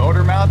 tips. Maybe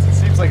motor mounts. It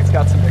seems like it's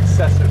got some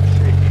excessive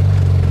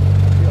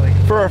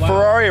shaking. For a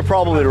Ferrari, you're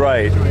probably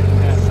right.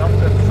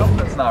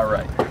 Something's not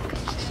right. All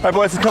right,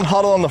 boys, let's come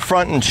huddle on the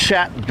front and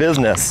chat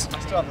business.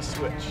 Just on the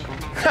switch.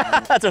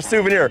 That's our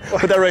souvenir.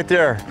 Put that right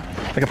there.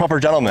 Like a proper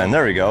gentleman.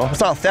 There we go. It's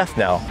not theft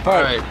now.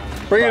 All right.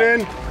 Bring it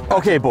in.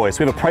 Okay, boys,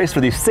 we have a price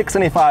for the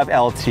 675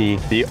 LT,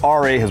 the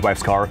R8, his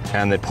wife's car,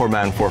 and the poor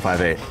man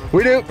 458.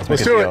 We do.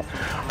 Let's do it.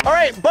 All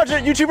right,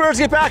 budget YouTubers,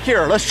 get back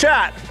here. Let's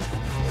chat.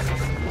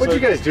 What'd you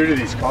guys do to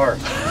these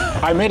cars?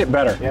 I made it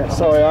better. Yeah,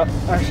 sorry, I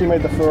actually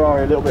made the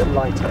Ferrari a little bit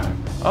lighter.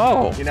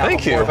 Oh,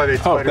 thank you.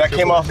 Oh, that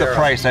came off the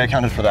price. I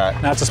accounted for that.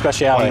 That's a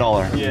speciality.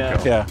 $1.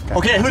 Yeah.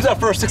 Okay, who's up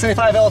first?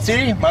 675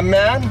 LT, my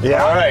man?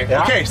 Yeah. All right.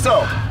 Yeah. Okay,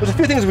 so there's a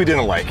few things we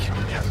didn't like.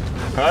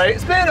 All right,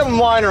 it's been a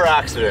minor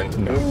accident.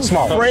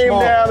 Small. Frame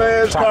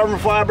damage, carbon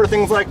fiber,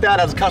 things like that.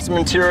 Has a custom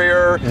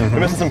interior. We're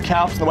missing some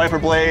caps and the wiper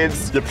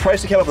blades. The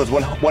price we came up with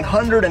was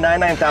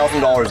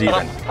 $199,000 even.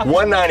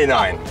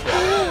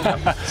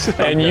 $199.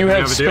 And you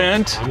have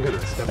spent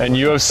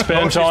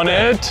on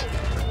it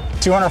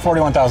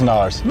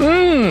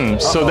 $241,000.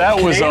 So that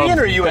was Canadian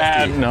or a USD?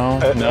 bad, no.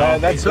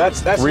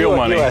 That's Real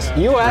money. US.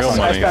 Real I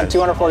money. spent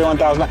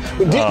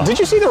 $241,000. Did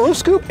you see the roof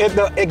scoop?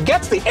 It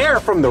gets the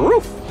air from the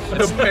roof.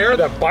 The air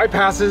that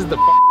bypasses the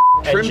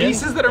trim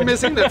pieces that are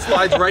missing that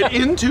slides right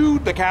into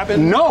the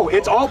cabin. No,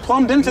 it's all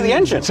plumbed into the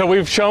engine. So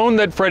we've shown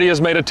that Freddy has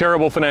made a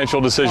terrible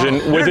financial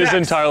decision with his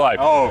entire life.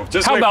 Oh,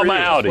 just How wait about for my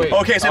you. Audi? Wait.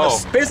 Okay, so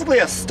it's basically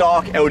a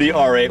stock Audi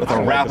R8 with a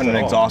wrap and an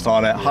exhaust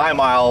on it, high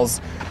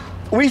miles.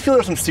 We feel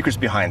there's some secrets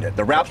behind it.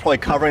 The wrap's probably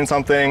covering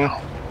something.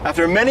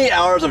 After many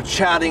hours of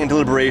chatting and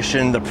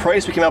deliberation, the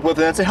price we came up with,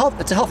 and it's a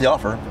healthy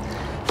offer,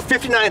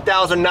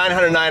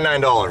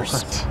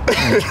 $59,999.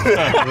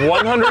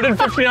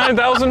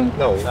 159,000?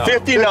 No,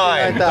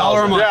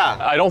 $59. Yeah.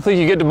 I don't think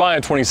you get to buy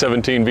a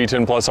 2017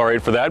 V10 Plus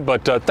R8 for that,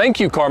 but thank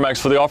you, CarMax,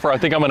 for the offer. I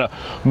think I'm going to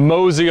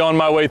mosey on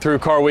my way through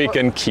Car Week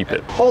and keep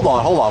it. Hold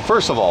on.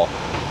 First of all,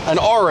 an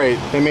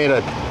R8, they made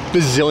a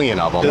bazillion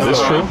of them. That is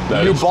true.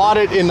 You bought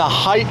it in the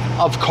height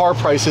of car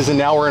prices, and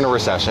now we're in a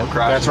recession.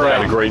 That's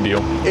right. A great deal.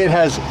 It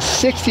has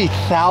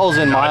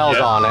 60,000 miles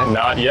on it.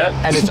 Not yet.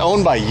 And it's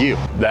owned by you.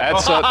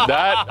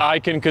 That I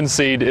can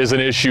concede is an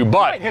issue,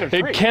 but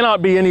it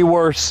cannot be any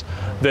worse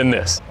than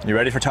this. You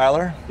ready for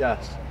Tyler?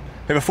 Yes.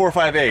 We have a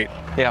 458.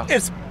 Yeah.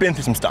 It's been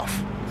through some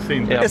stuff.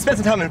 Yeah. It spent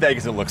some time in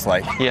Vegas, it looks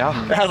like. Yeah.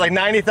 It has like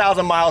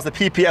 90,000 miles. The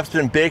PPF's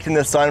been baked in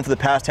the sun for the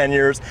past 10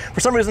 years. For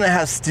some reason, it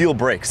has steel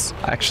brakes.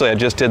 Actually, I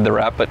just did the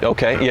wrap, but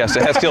okay. Yes,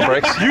 it has steel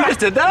brakes. You just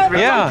did that?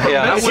 Yeah,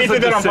 yeah. He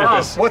did that on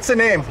purpose. What's the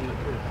name?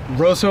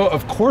 Rosso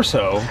of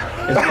Corso.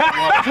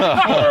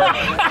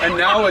 And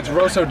now it's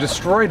Rosso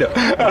Destroydo.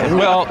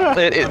 Well,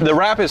 the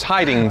wrap is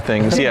hiding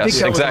things.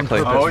 Yes,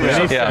 exactly. Oh,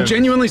 yeah. I'm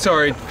genuinely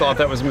sorry. Thought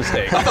that was a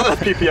mistake. I thought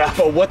that was PPF.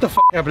 But what the f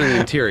happened to the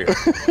interior?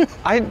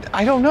 I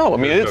don't know. I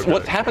mean, it's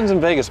what happens in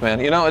Vegas, man.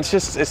 You know, it's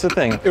the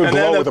thing. It would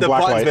glow with the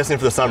button's missing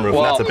for the sunroof.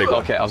 Well, and that's a big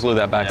one. Okay, I'll glue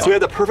that back. So we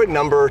have the perfect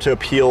number to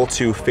appeal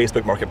to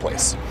Facebook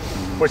Marketplace,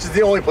 Which is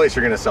the only place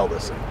you're going to sell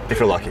this. if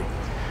you're lucky.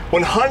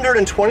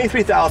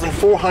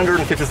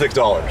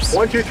 $123,456.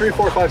 1, 2, 3,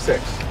 4, 5,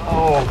 6.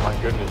 Oh my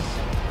goodness.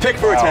 Pick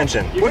for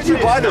attention. What did you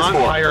buy this for?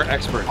 Non-hire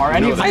expert. Are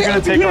any of you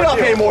going to take our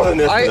pay more than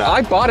this?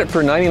 I bought it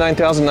for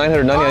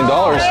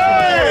 $99,999,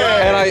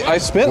 and I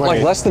spent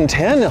like less than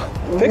 10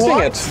 fixing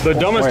it. The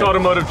dumbest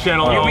automotive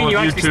channel on you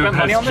actually YouTube spent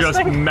money on has this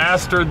just thing?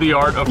 mastered the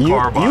art of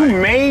car buying. You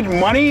made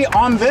money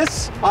on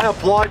this? I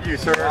applaud you,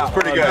 sir. It's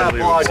pretty good. I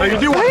applaud So you. you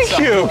do Thank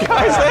you,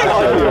 guys. Thank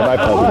you. I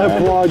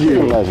applaud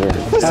you.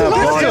 This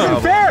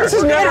isn't fair. This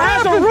is never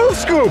has a roof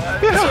scoop.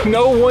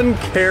 No one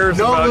cares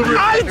about you.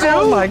 I do.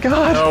 Oh my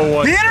God. No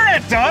one. The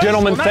internet does.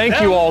 Gentlemen,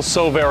 thank you all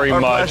so very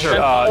much.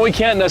 pleasure. We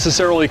can't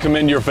necessarily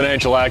commend your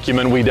financial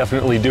acumen. We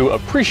definitely do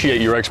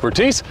appreciate your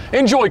expertise.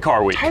 Enjoy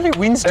Car Week. Tyler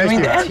Wynn's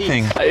doing that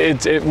thing.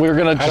 We're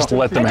gonna just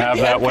let them have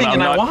that one.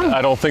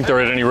 I don't think they're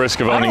at any risk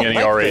of owning any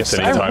R8s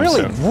anytime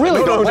soon.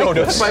 Really don't like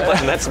this.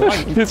 That's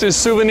mine. It's his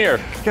souvenir.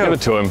 Give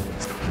it to him.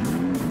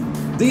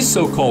 These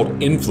so-called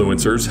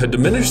influencers had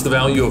diminished the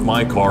value of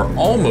my car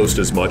almost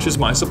as much as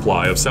my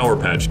supply of Sour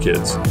Patch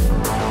Kids.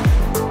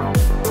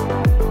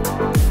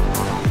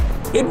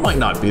 It might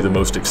not be the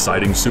most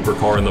exciting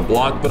supercar in the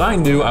block, but I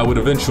knew I would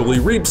eventually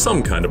reap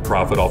some kind of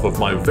profit off of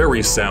my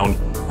very sound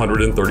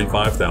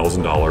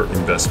 $135,000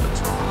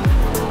 investment.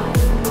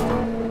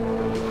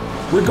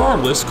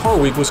 Regardless, Car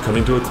Week was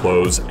coming to a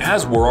close,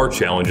 as were our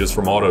challenges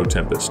from Auto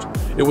Tempest.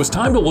 It was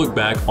time to look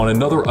back on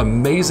another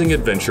amazing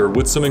adventure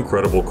with some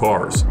incredible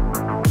cars.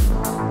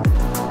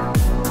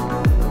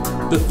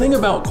 The thing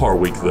about Car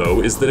Week,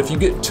 though, is that if you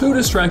get too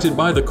distracted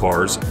by the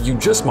cars, you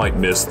just might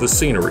miss the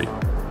scenery.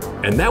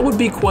 And that would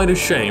be quite a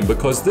shame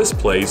because this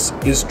place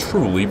is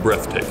truly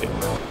breathtaking.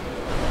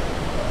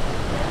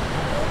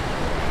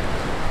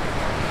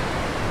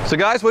 So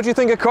guys, what do you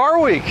think of Car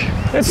Week?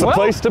 It's the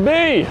place to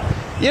be.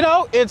 You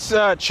know, it's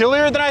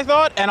chillier than I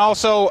thought, and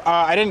also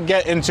I didn't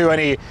get into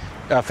any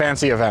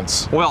fancy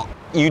events. Well,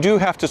 you do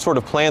have to sort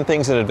of plan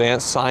things in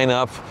advance, sign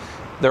up.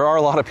 There are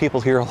a lot of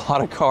people here, a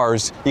lot of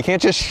cars. You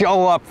can't just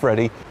show up,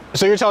 Freddy.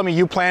 So you're telling me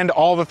you planned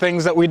all the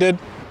things that we did?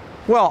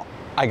 Well,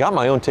 I got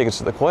my own tickets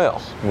to the Quail.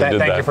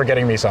 Thank you for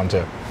getting me some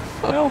too.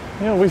 Well,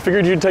 we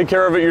figured you'd take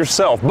care of it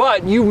yourself,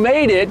 but you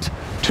made it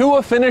to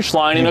a finish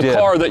line in a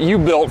car that you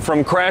built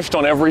from crashed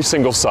on every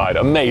single side.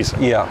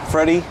 Amazing. Yeah,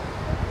 Freddy,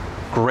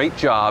 great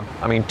job.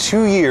 I mean,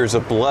 2 years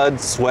of blood,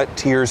 sweat,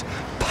 tears,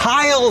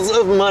 piles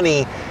of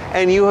money,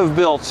 and you have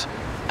built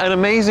an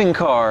amazing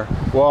car.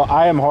 Well,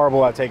 I am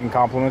horrible at taking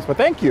compliments, but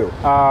thank you.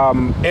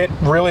 It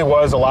really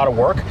was a lot of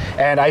work,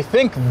 and I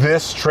think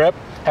this trip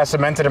has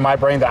cemented in my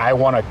brain that I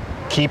want to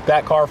keep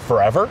that car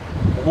forever.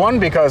 One,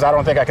 because I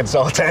don't think I can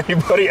sell it to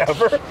anybody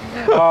ever,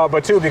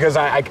 but two, because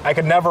I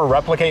could never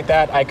replicate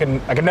that. I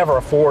could never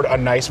afford a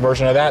nice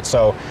version of that.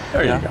 So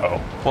there you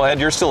go. Well, Ed,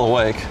 you're still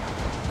awake.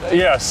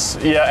 Yes,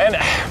 yeah, and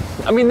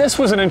I mean, this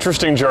was an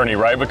interesting journey,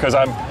 right? Because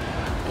I'm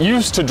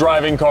used to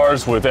driving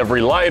cars with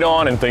every light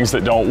on and things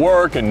that don't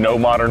work and no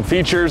modern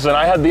features, and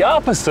I had the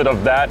opposite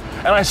of that,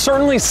 and I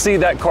certainly see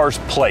that car's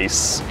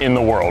place in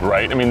the world,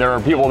 right? I mean, there are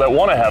people that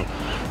want to have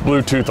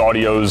Bluetooth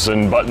audios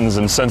and buttons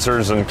and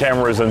sensors and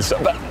cameras and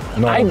stuff, but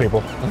I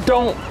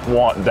don't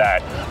want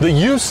that. The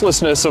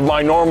uselessness of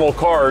my normal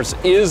cars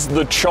is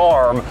the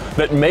charm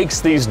that makes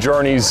these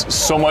journeys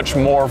so much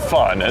more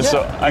fun. And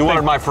so I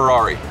wanted my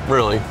Ferrari,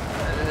 really.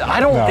 I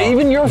don't,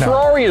 even your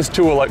Ferrari is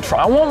too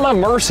electronic. I want my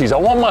Mercedes, I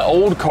want my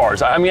old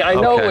cars. I mean, I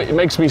know it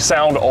makes me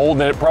sound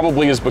old, and it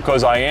probably is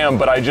because I am,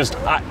 but I'm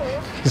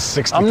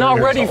not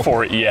ready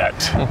for it yet.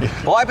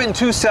 Well, I've been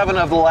to 7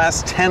 of the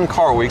last 10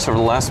 Car Weeks over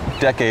the last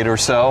decade or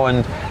so,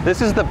 and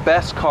this is the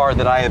best car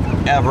that I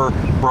have ever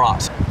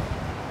brought.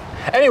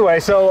 Anyway,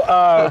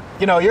 so,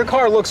 you know, your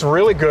car looks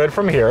really good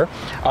from here.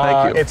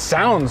 Thank you. It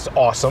sounds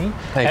awesome.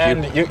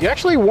 Thank you. You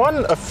actually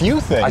won a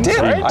few things, I did.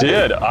 right? I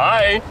did.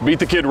 I beat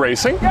the kid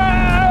racing.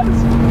 Yes!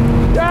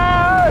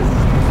 Yes!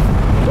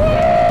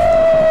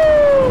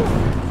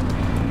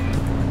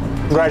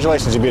 Woo!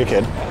 Congratulations, you beat a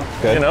kid.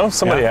 Good. You know,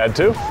 somebody had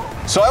to.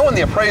 So I won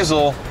the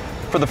appraisal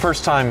for the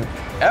first time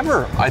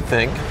ever, I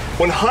think.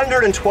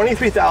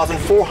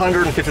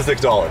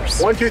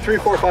 $123,456. 1, 2, 3,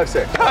 4, 5,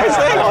 6.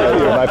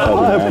 I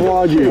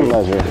applaud you.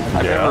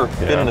 I've never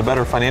been in a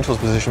better financial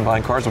position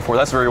buying cars before.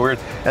 That's very weird.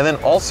 And then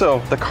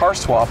also the car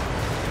swap,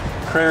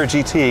 Carrera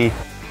GT.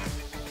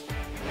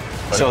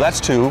 So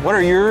that's 2. What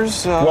are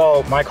yours?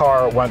 Well, my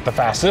car went the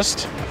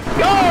fastest.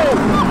 Go!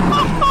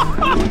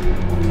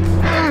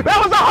 That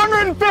was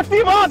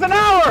 150 miles an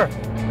hour!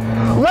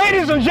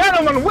 Ladies and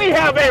gentlemen, we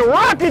have a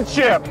rocket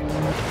ship!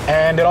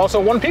 And it also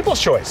won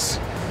People's Choice.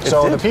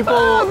 So the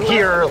people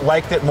here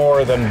liked it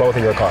more than both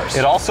of your cars.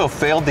 It also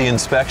failed the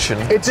inspection.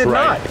 It did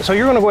not. So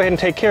you're going to go ahead and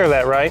take care of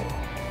that, right?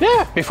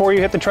 Yeah. Before you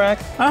hit the track?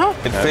 Uh-huh.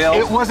 It failed.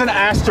 It was an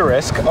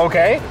asterisk,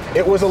 okay?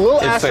 It was a little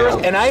asterisk,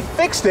 failed. and I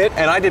fixed it.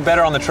 And I did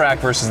better on the track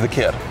versus the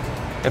kid.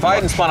 If I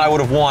hadn't spun, I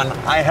would have won.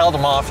 I held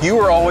him off. You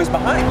were always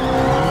behind.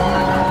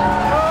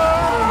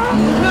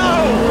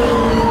 No!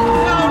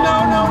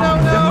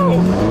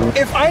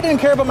 If I didn't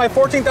care about my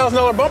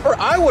 $14,000 bumper,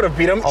 I would have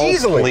beat him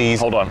easily.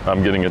 Please. Hold on,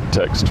 I'm getting a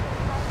text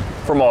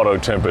from Auto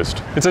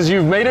Tempest. It says,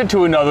 you've made it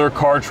to another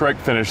Car Trek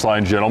finish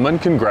line, gentlemen.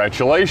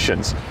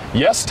 Congratulations.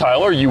 Yes,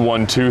 Tyler, you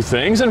won 2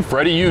 things, and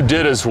Freddie, you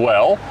did as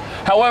well.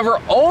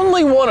 However,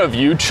 only one of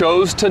you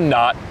chose to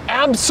not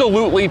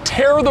absolutely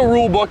tear the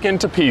rule book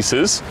into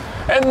pieces,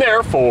 and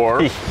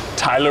therefore,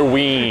 Tyler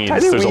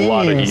Weens. There's a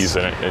lot of E's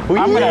in it.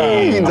 I'm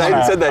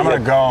gonna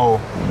go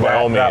by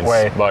all that means.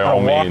 way. By all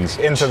means.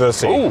 Into the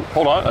sea. Oh,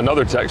 hold on,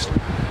 another text.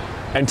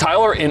 And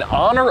Tyler, in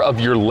honor of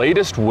your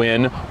latest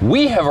win,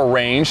 we have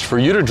arranged for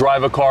you to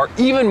drive a car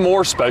even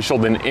more special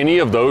than any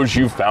of those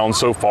you've found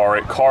so far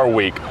at Car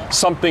Week.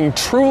 Something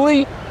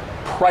truly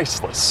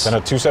priceless. And a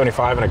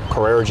 275 and a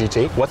Carrera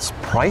GT. What's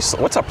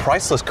a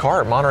priceless car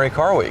at Monterey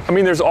Car Week? I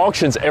mean, there's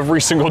auctions every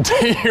single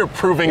day here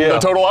proving the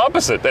total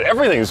opposite, that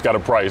everything's got a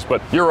price.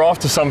 But you're off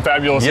to some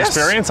fabulous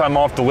experience. I'm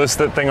off to list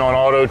that thing on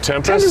Auto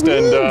Tempest,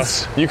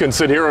 and you can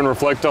sit here and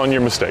reflect on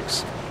your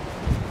mistakes.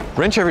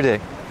 Wrench every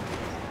day.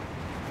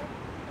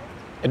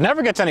 It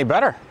never gets any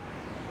better.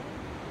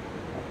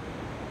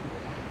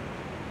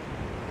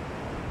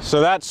 So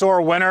that sore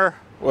winner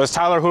was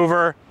Tyler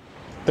Hoover.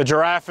 The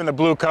giraffe in the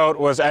blue coat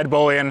was Ed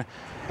Bullion.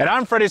 And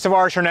I'm Freddy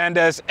Tavarish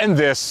Hernandez, and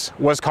this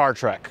was Car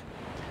Trek.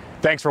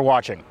 Thanks for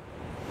watching.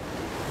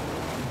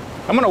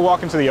 I'm gonna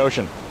walk into the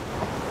ocean.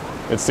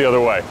 It's the other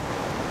way.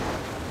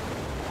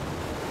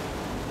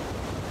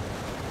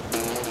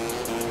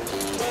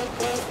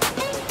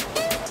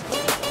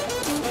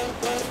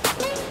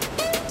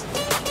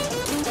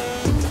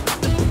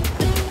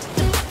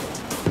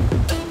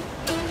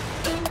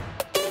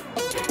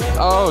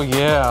 Oh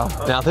yeah,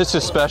 now this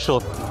is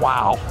special.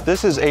 Wow,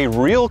 this is a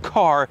real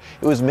car.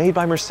 It was made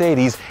by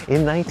Mercedes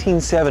in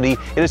 1970. It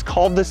is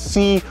called the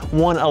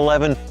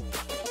C111.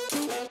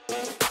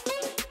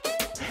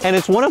 And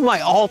it's one of my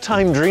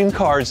all-time dream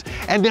cars,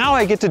 and now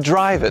I get to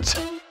drive it.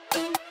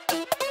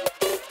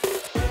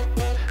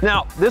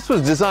 Now, this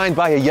was designed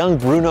by a young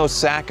Bruno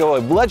Sacco,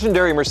 a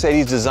legendary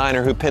Mercedes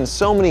designer who penned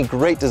so many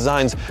great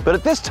designs, but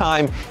at this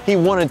time, he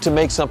wanted to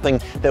make something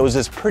that was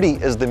as pretty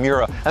as the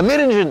Miura, a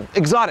mid-engine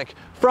exotic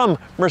from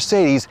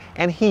Mercedes,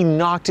 and he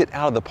knocked it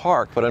out of the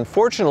park. But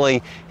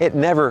unfortunately, it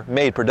never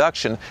made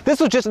production. This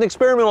was just an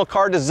experimental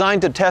car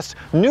designed to test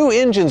new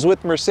engines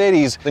with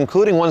Mercedes,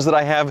 including ones that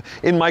I have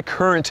in my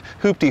current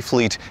Hoopty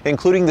fleet,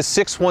 including the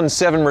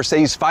 617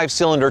 Mercedes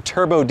 5-cylinder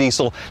turbo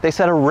diesel. They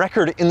set a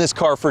record in this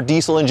car for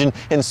diesel engine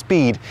and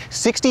speed,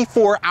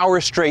 64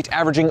 hours straight,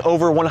 averaging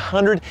over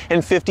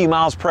 150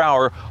 miles per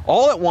hour,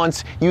 all at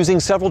once, using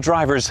several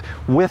drivers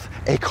with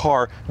a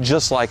car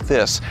just like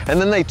this.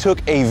 And then they took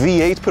a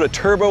V8, put a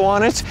turbo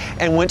on it,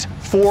 and went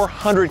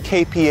 400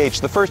 kph.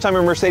 The first time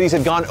a Mercedes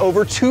had gone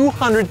over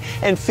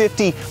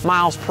 250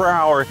 miles per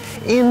hour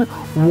in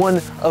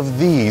one of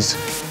these.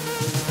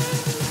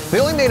 They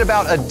only made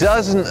about a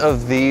dozen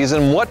of these,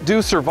 and what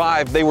do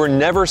survive, they were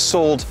never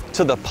sold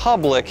to the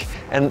public,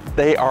 and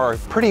they are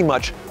pretty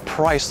much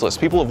priceless.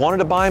 People have wanted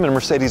to buy them, and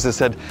Mercedes has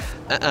said,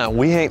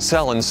 we ain't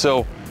selling.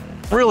 So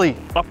really,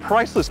 a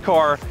priceless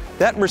car.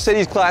 That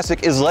Mercedes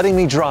Classic is letting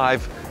me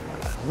drive.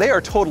 They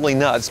are totally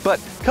nuts, but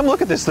come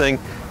look at this thing.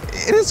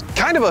 It is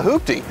kind of a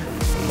hoopty.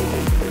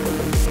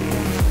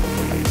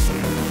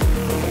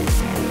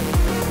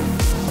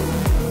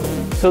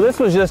 So this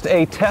was just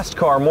a test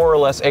car, more or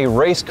less a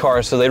race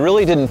car, so they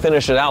really didn't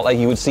finish it out like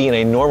you would see in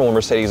a normal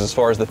Mercedes as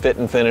far as the fit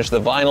and finish.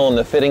 The vinyl and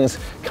the fittings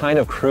kind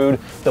of crude.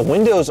 The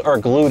windows are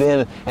glued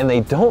in and they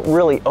don't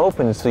really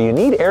open, so you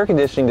need air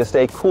conditioning to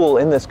stay cool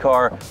in this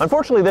car.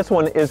 Unfortunately, this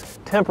one is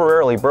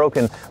temporarily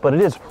broken, but it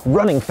is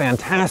running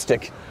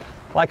fantastic.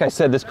 Like I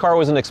said, this car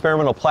was an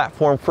experimental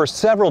platform for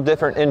several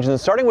different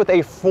engines, starting with a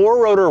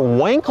 4-rotor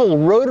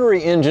Wankel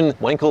rotary engine.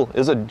 Wankel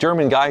is a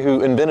German guy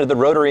who invented the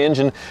rotary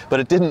engine, but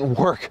it didn't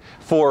work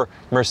for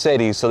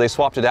Mercedes, so they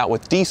swapped it out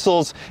with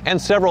diesels and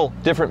several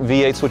different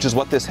V8s, which is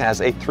what this has,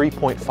 a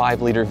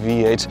 3.5-liter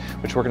V8,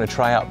 which we're going to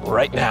try out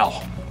right now.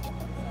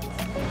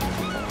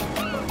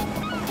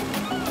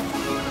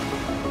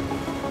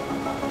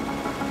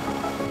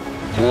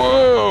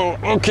 Whoa,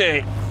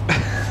 okay.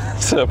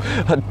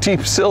 That's a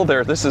deep sill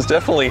there. This is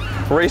definitely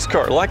race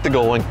car-like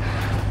going.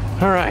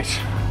 All right.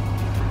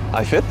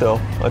 I fit though,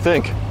 I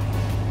think.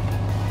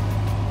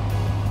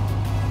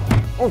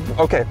 Oh,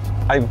 okay.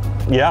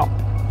 Yeah,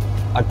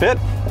 I fit.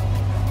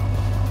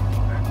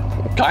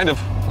 Kind of.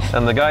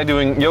 And the guy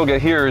doing yoga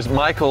here is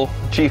Michael,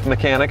 chief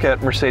mechanic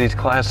at Mercedes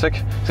Classic.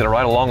 He's gonna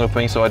ride along with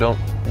me so I don't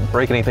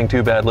break anything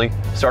too badly.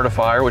 Start a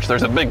fire, which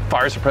there's a big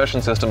fire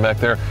suppression system back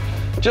there,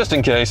 just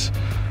in case.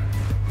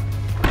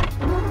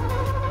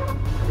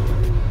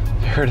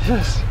 Here it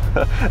is.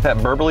 That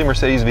burbly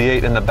Mercedes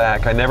V8 in the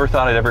back. I never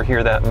thought I'd ever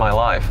hear that in my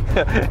life.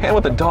 And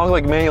with a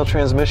dogleg manual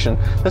transmission.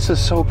 This is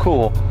so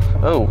cool.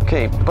 Oh,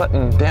 okay,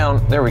 button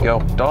down. There we go.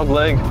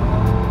 Dogleg.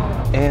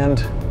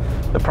 And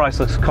the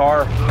priceless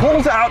car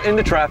pulls out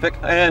into traffic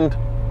and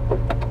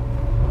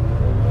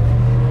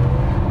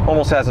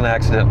almost has an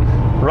accident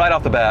right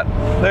off the bat.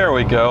 There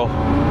we go.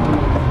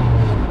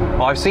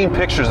 Well, I've seen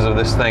pictures of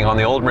this thing on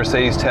the old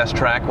Mercedes test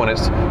track when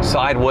it's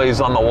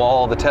sideways on the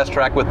wall, the test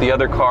track with the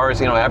other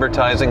cars, you know,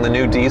 advertising the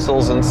new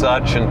diesels and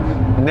such,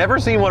 and never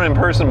seen one in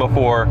person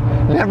before.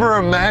 Never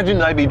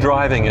imagined I'd be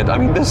driving it. I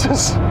mean, this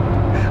is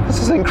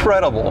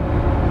incredible.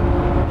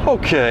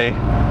 Okay.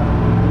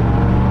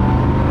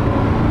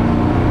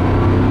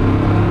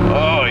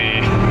 Oh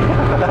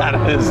yeah, that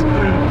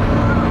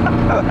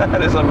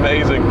is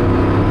amazing.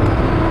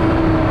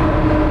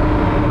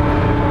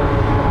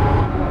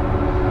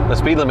 The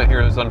speed limit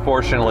here is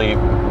unfortunately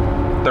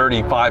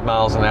 35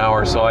 miles an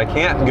hour, so I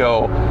can't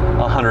go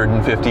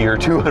 150 or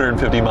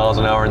 250 miles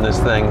an hour in this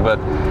thing, but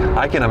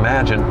I can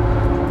imagine.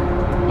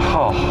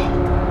 Oh.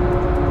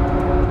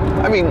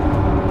 I mean,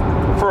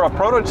 for a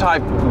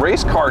prototype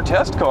race car,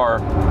 test car,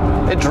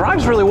 it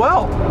drives really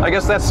well. I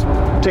guess that's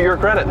to your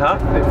credit, huh?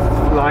 It's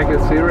like a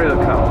serial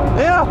car.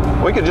 Yeah,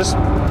 we could just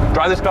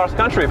drive this cross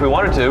country if we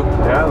wanted to.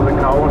 Yeah, the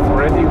car was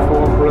ready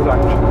for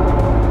production.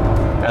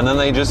 And then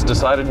they just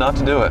decided not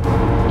to do it.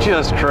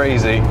 Just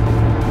crazy.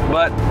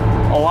 But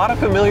a lot of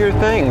familiar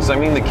things. I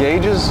mean, the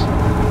gauge is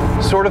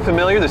sort of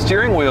familiar. The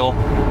steering wheel,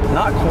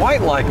 not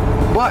quite like,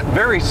 but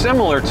very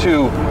similar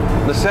to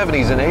the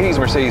 70s and 80s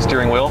Mercedes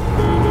steering wheel.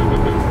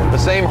 The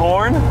same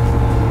horn,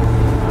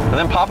 and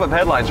then pop-up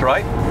headlights,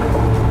 right?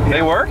 Yeah.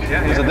 They work?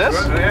 Yeah, is it this?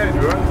 Yeah, it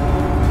works.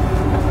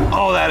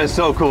 Oh, that is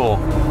so cool.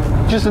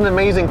 Just an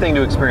amazing thing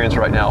to experience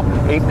right now.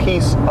 A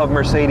piece of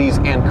Mercedes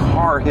and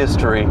car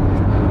history.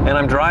 And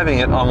I'm driving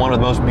it on one of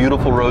the most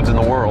beautiful roads in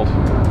the world,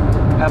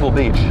 Pebble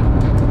Beach.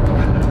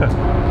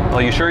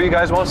 Well, you sure you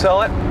guys won't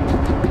sell it?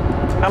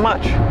 How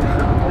much?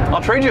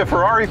 I'll trade you a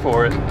Ferrari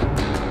for it.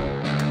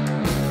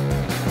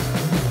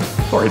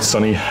 All right,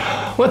 Sonny,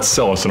 let's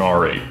sell us an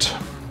R8.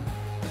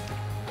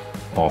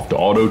 Off to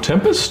Auto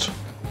Tempest.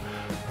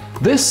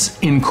 This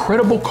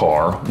incredible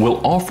car will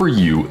offer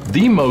you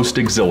the most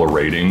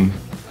exhilarating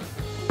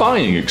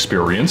buying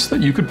experience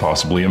that you could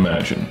possibly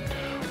imagine.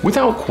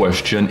 Without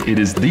question, it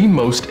is the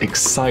most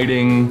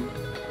exciting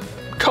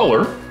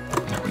color,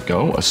 there we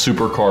go, a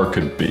supercar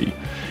could be.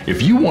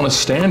 If you want to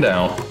stand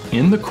out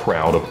in the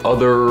crowd of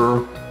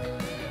other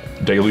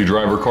daily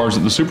driver cars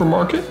at the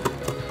supermarket,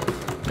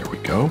 there we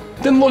go,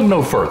 then look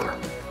no further.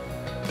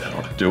 That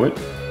ought to do it.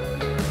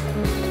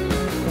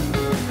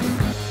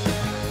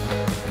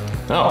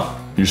 Oh,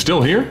 you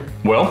still here?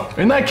 Well,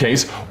 in that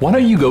case, why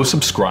don't you go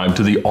subscribe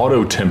to the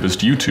Auto Tempest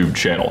YouTube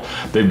channel.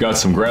 They've got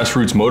some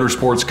grassroots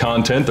motorsports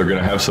content. They're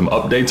gonna have some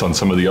updates on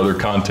some of the other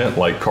content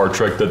like Car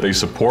Trek that they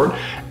support.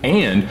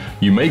 And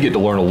you may get to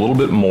learn a little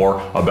bit more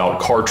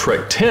about Car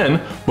Trek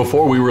 10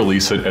 before we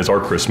release it as our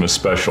Christmas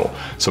special.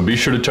 So be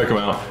sure to check them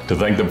out to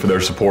thank them for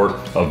their support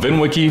of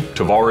VinWiki,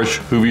 Tavarish,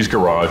 Hoovy's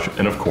Garage,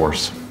 and of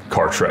course,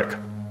 Car Trek.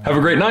 Have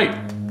a great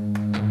night.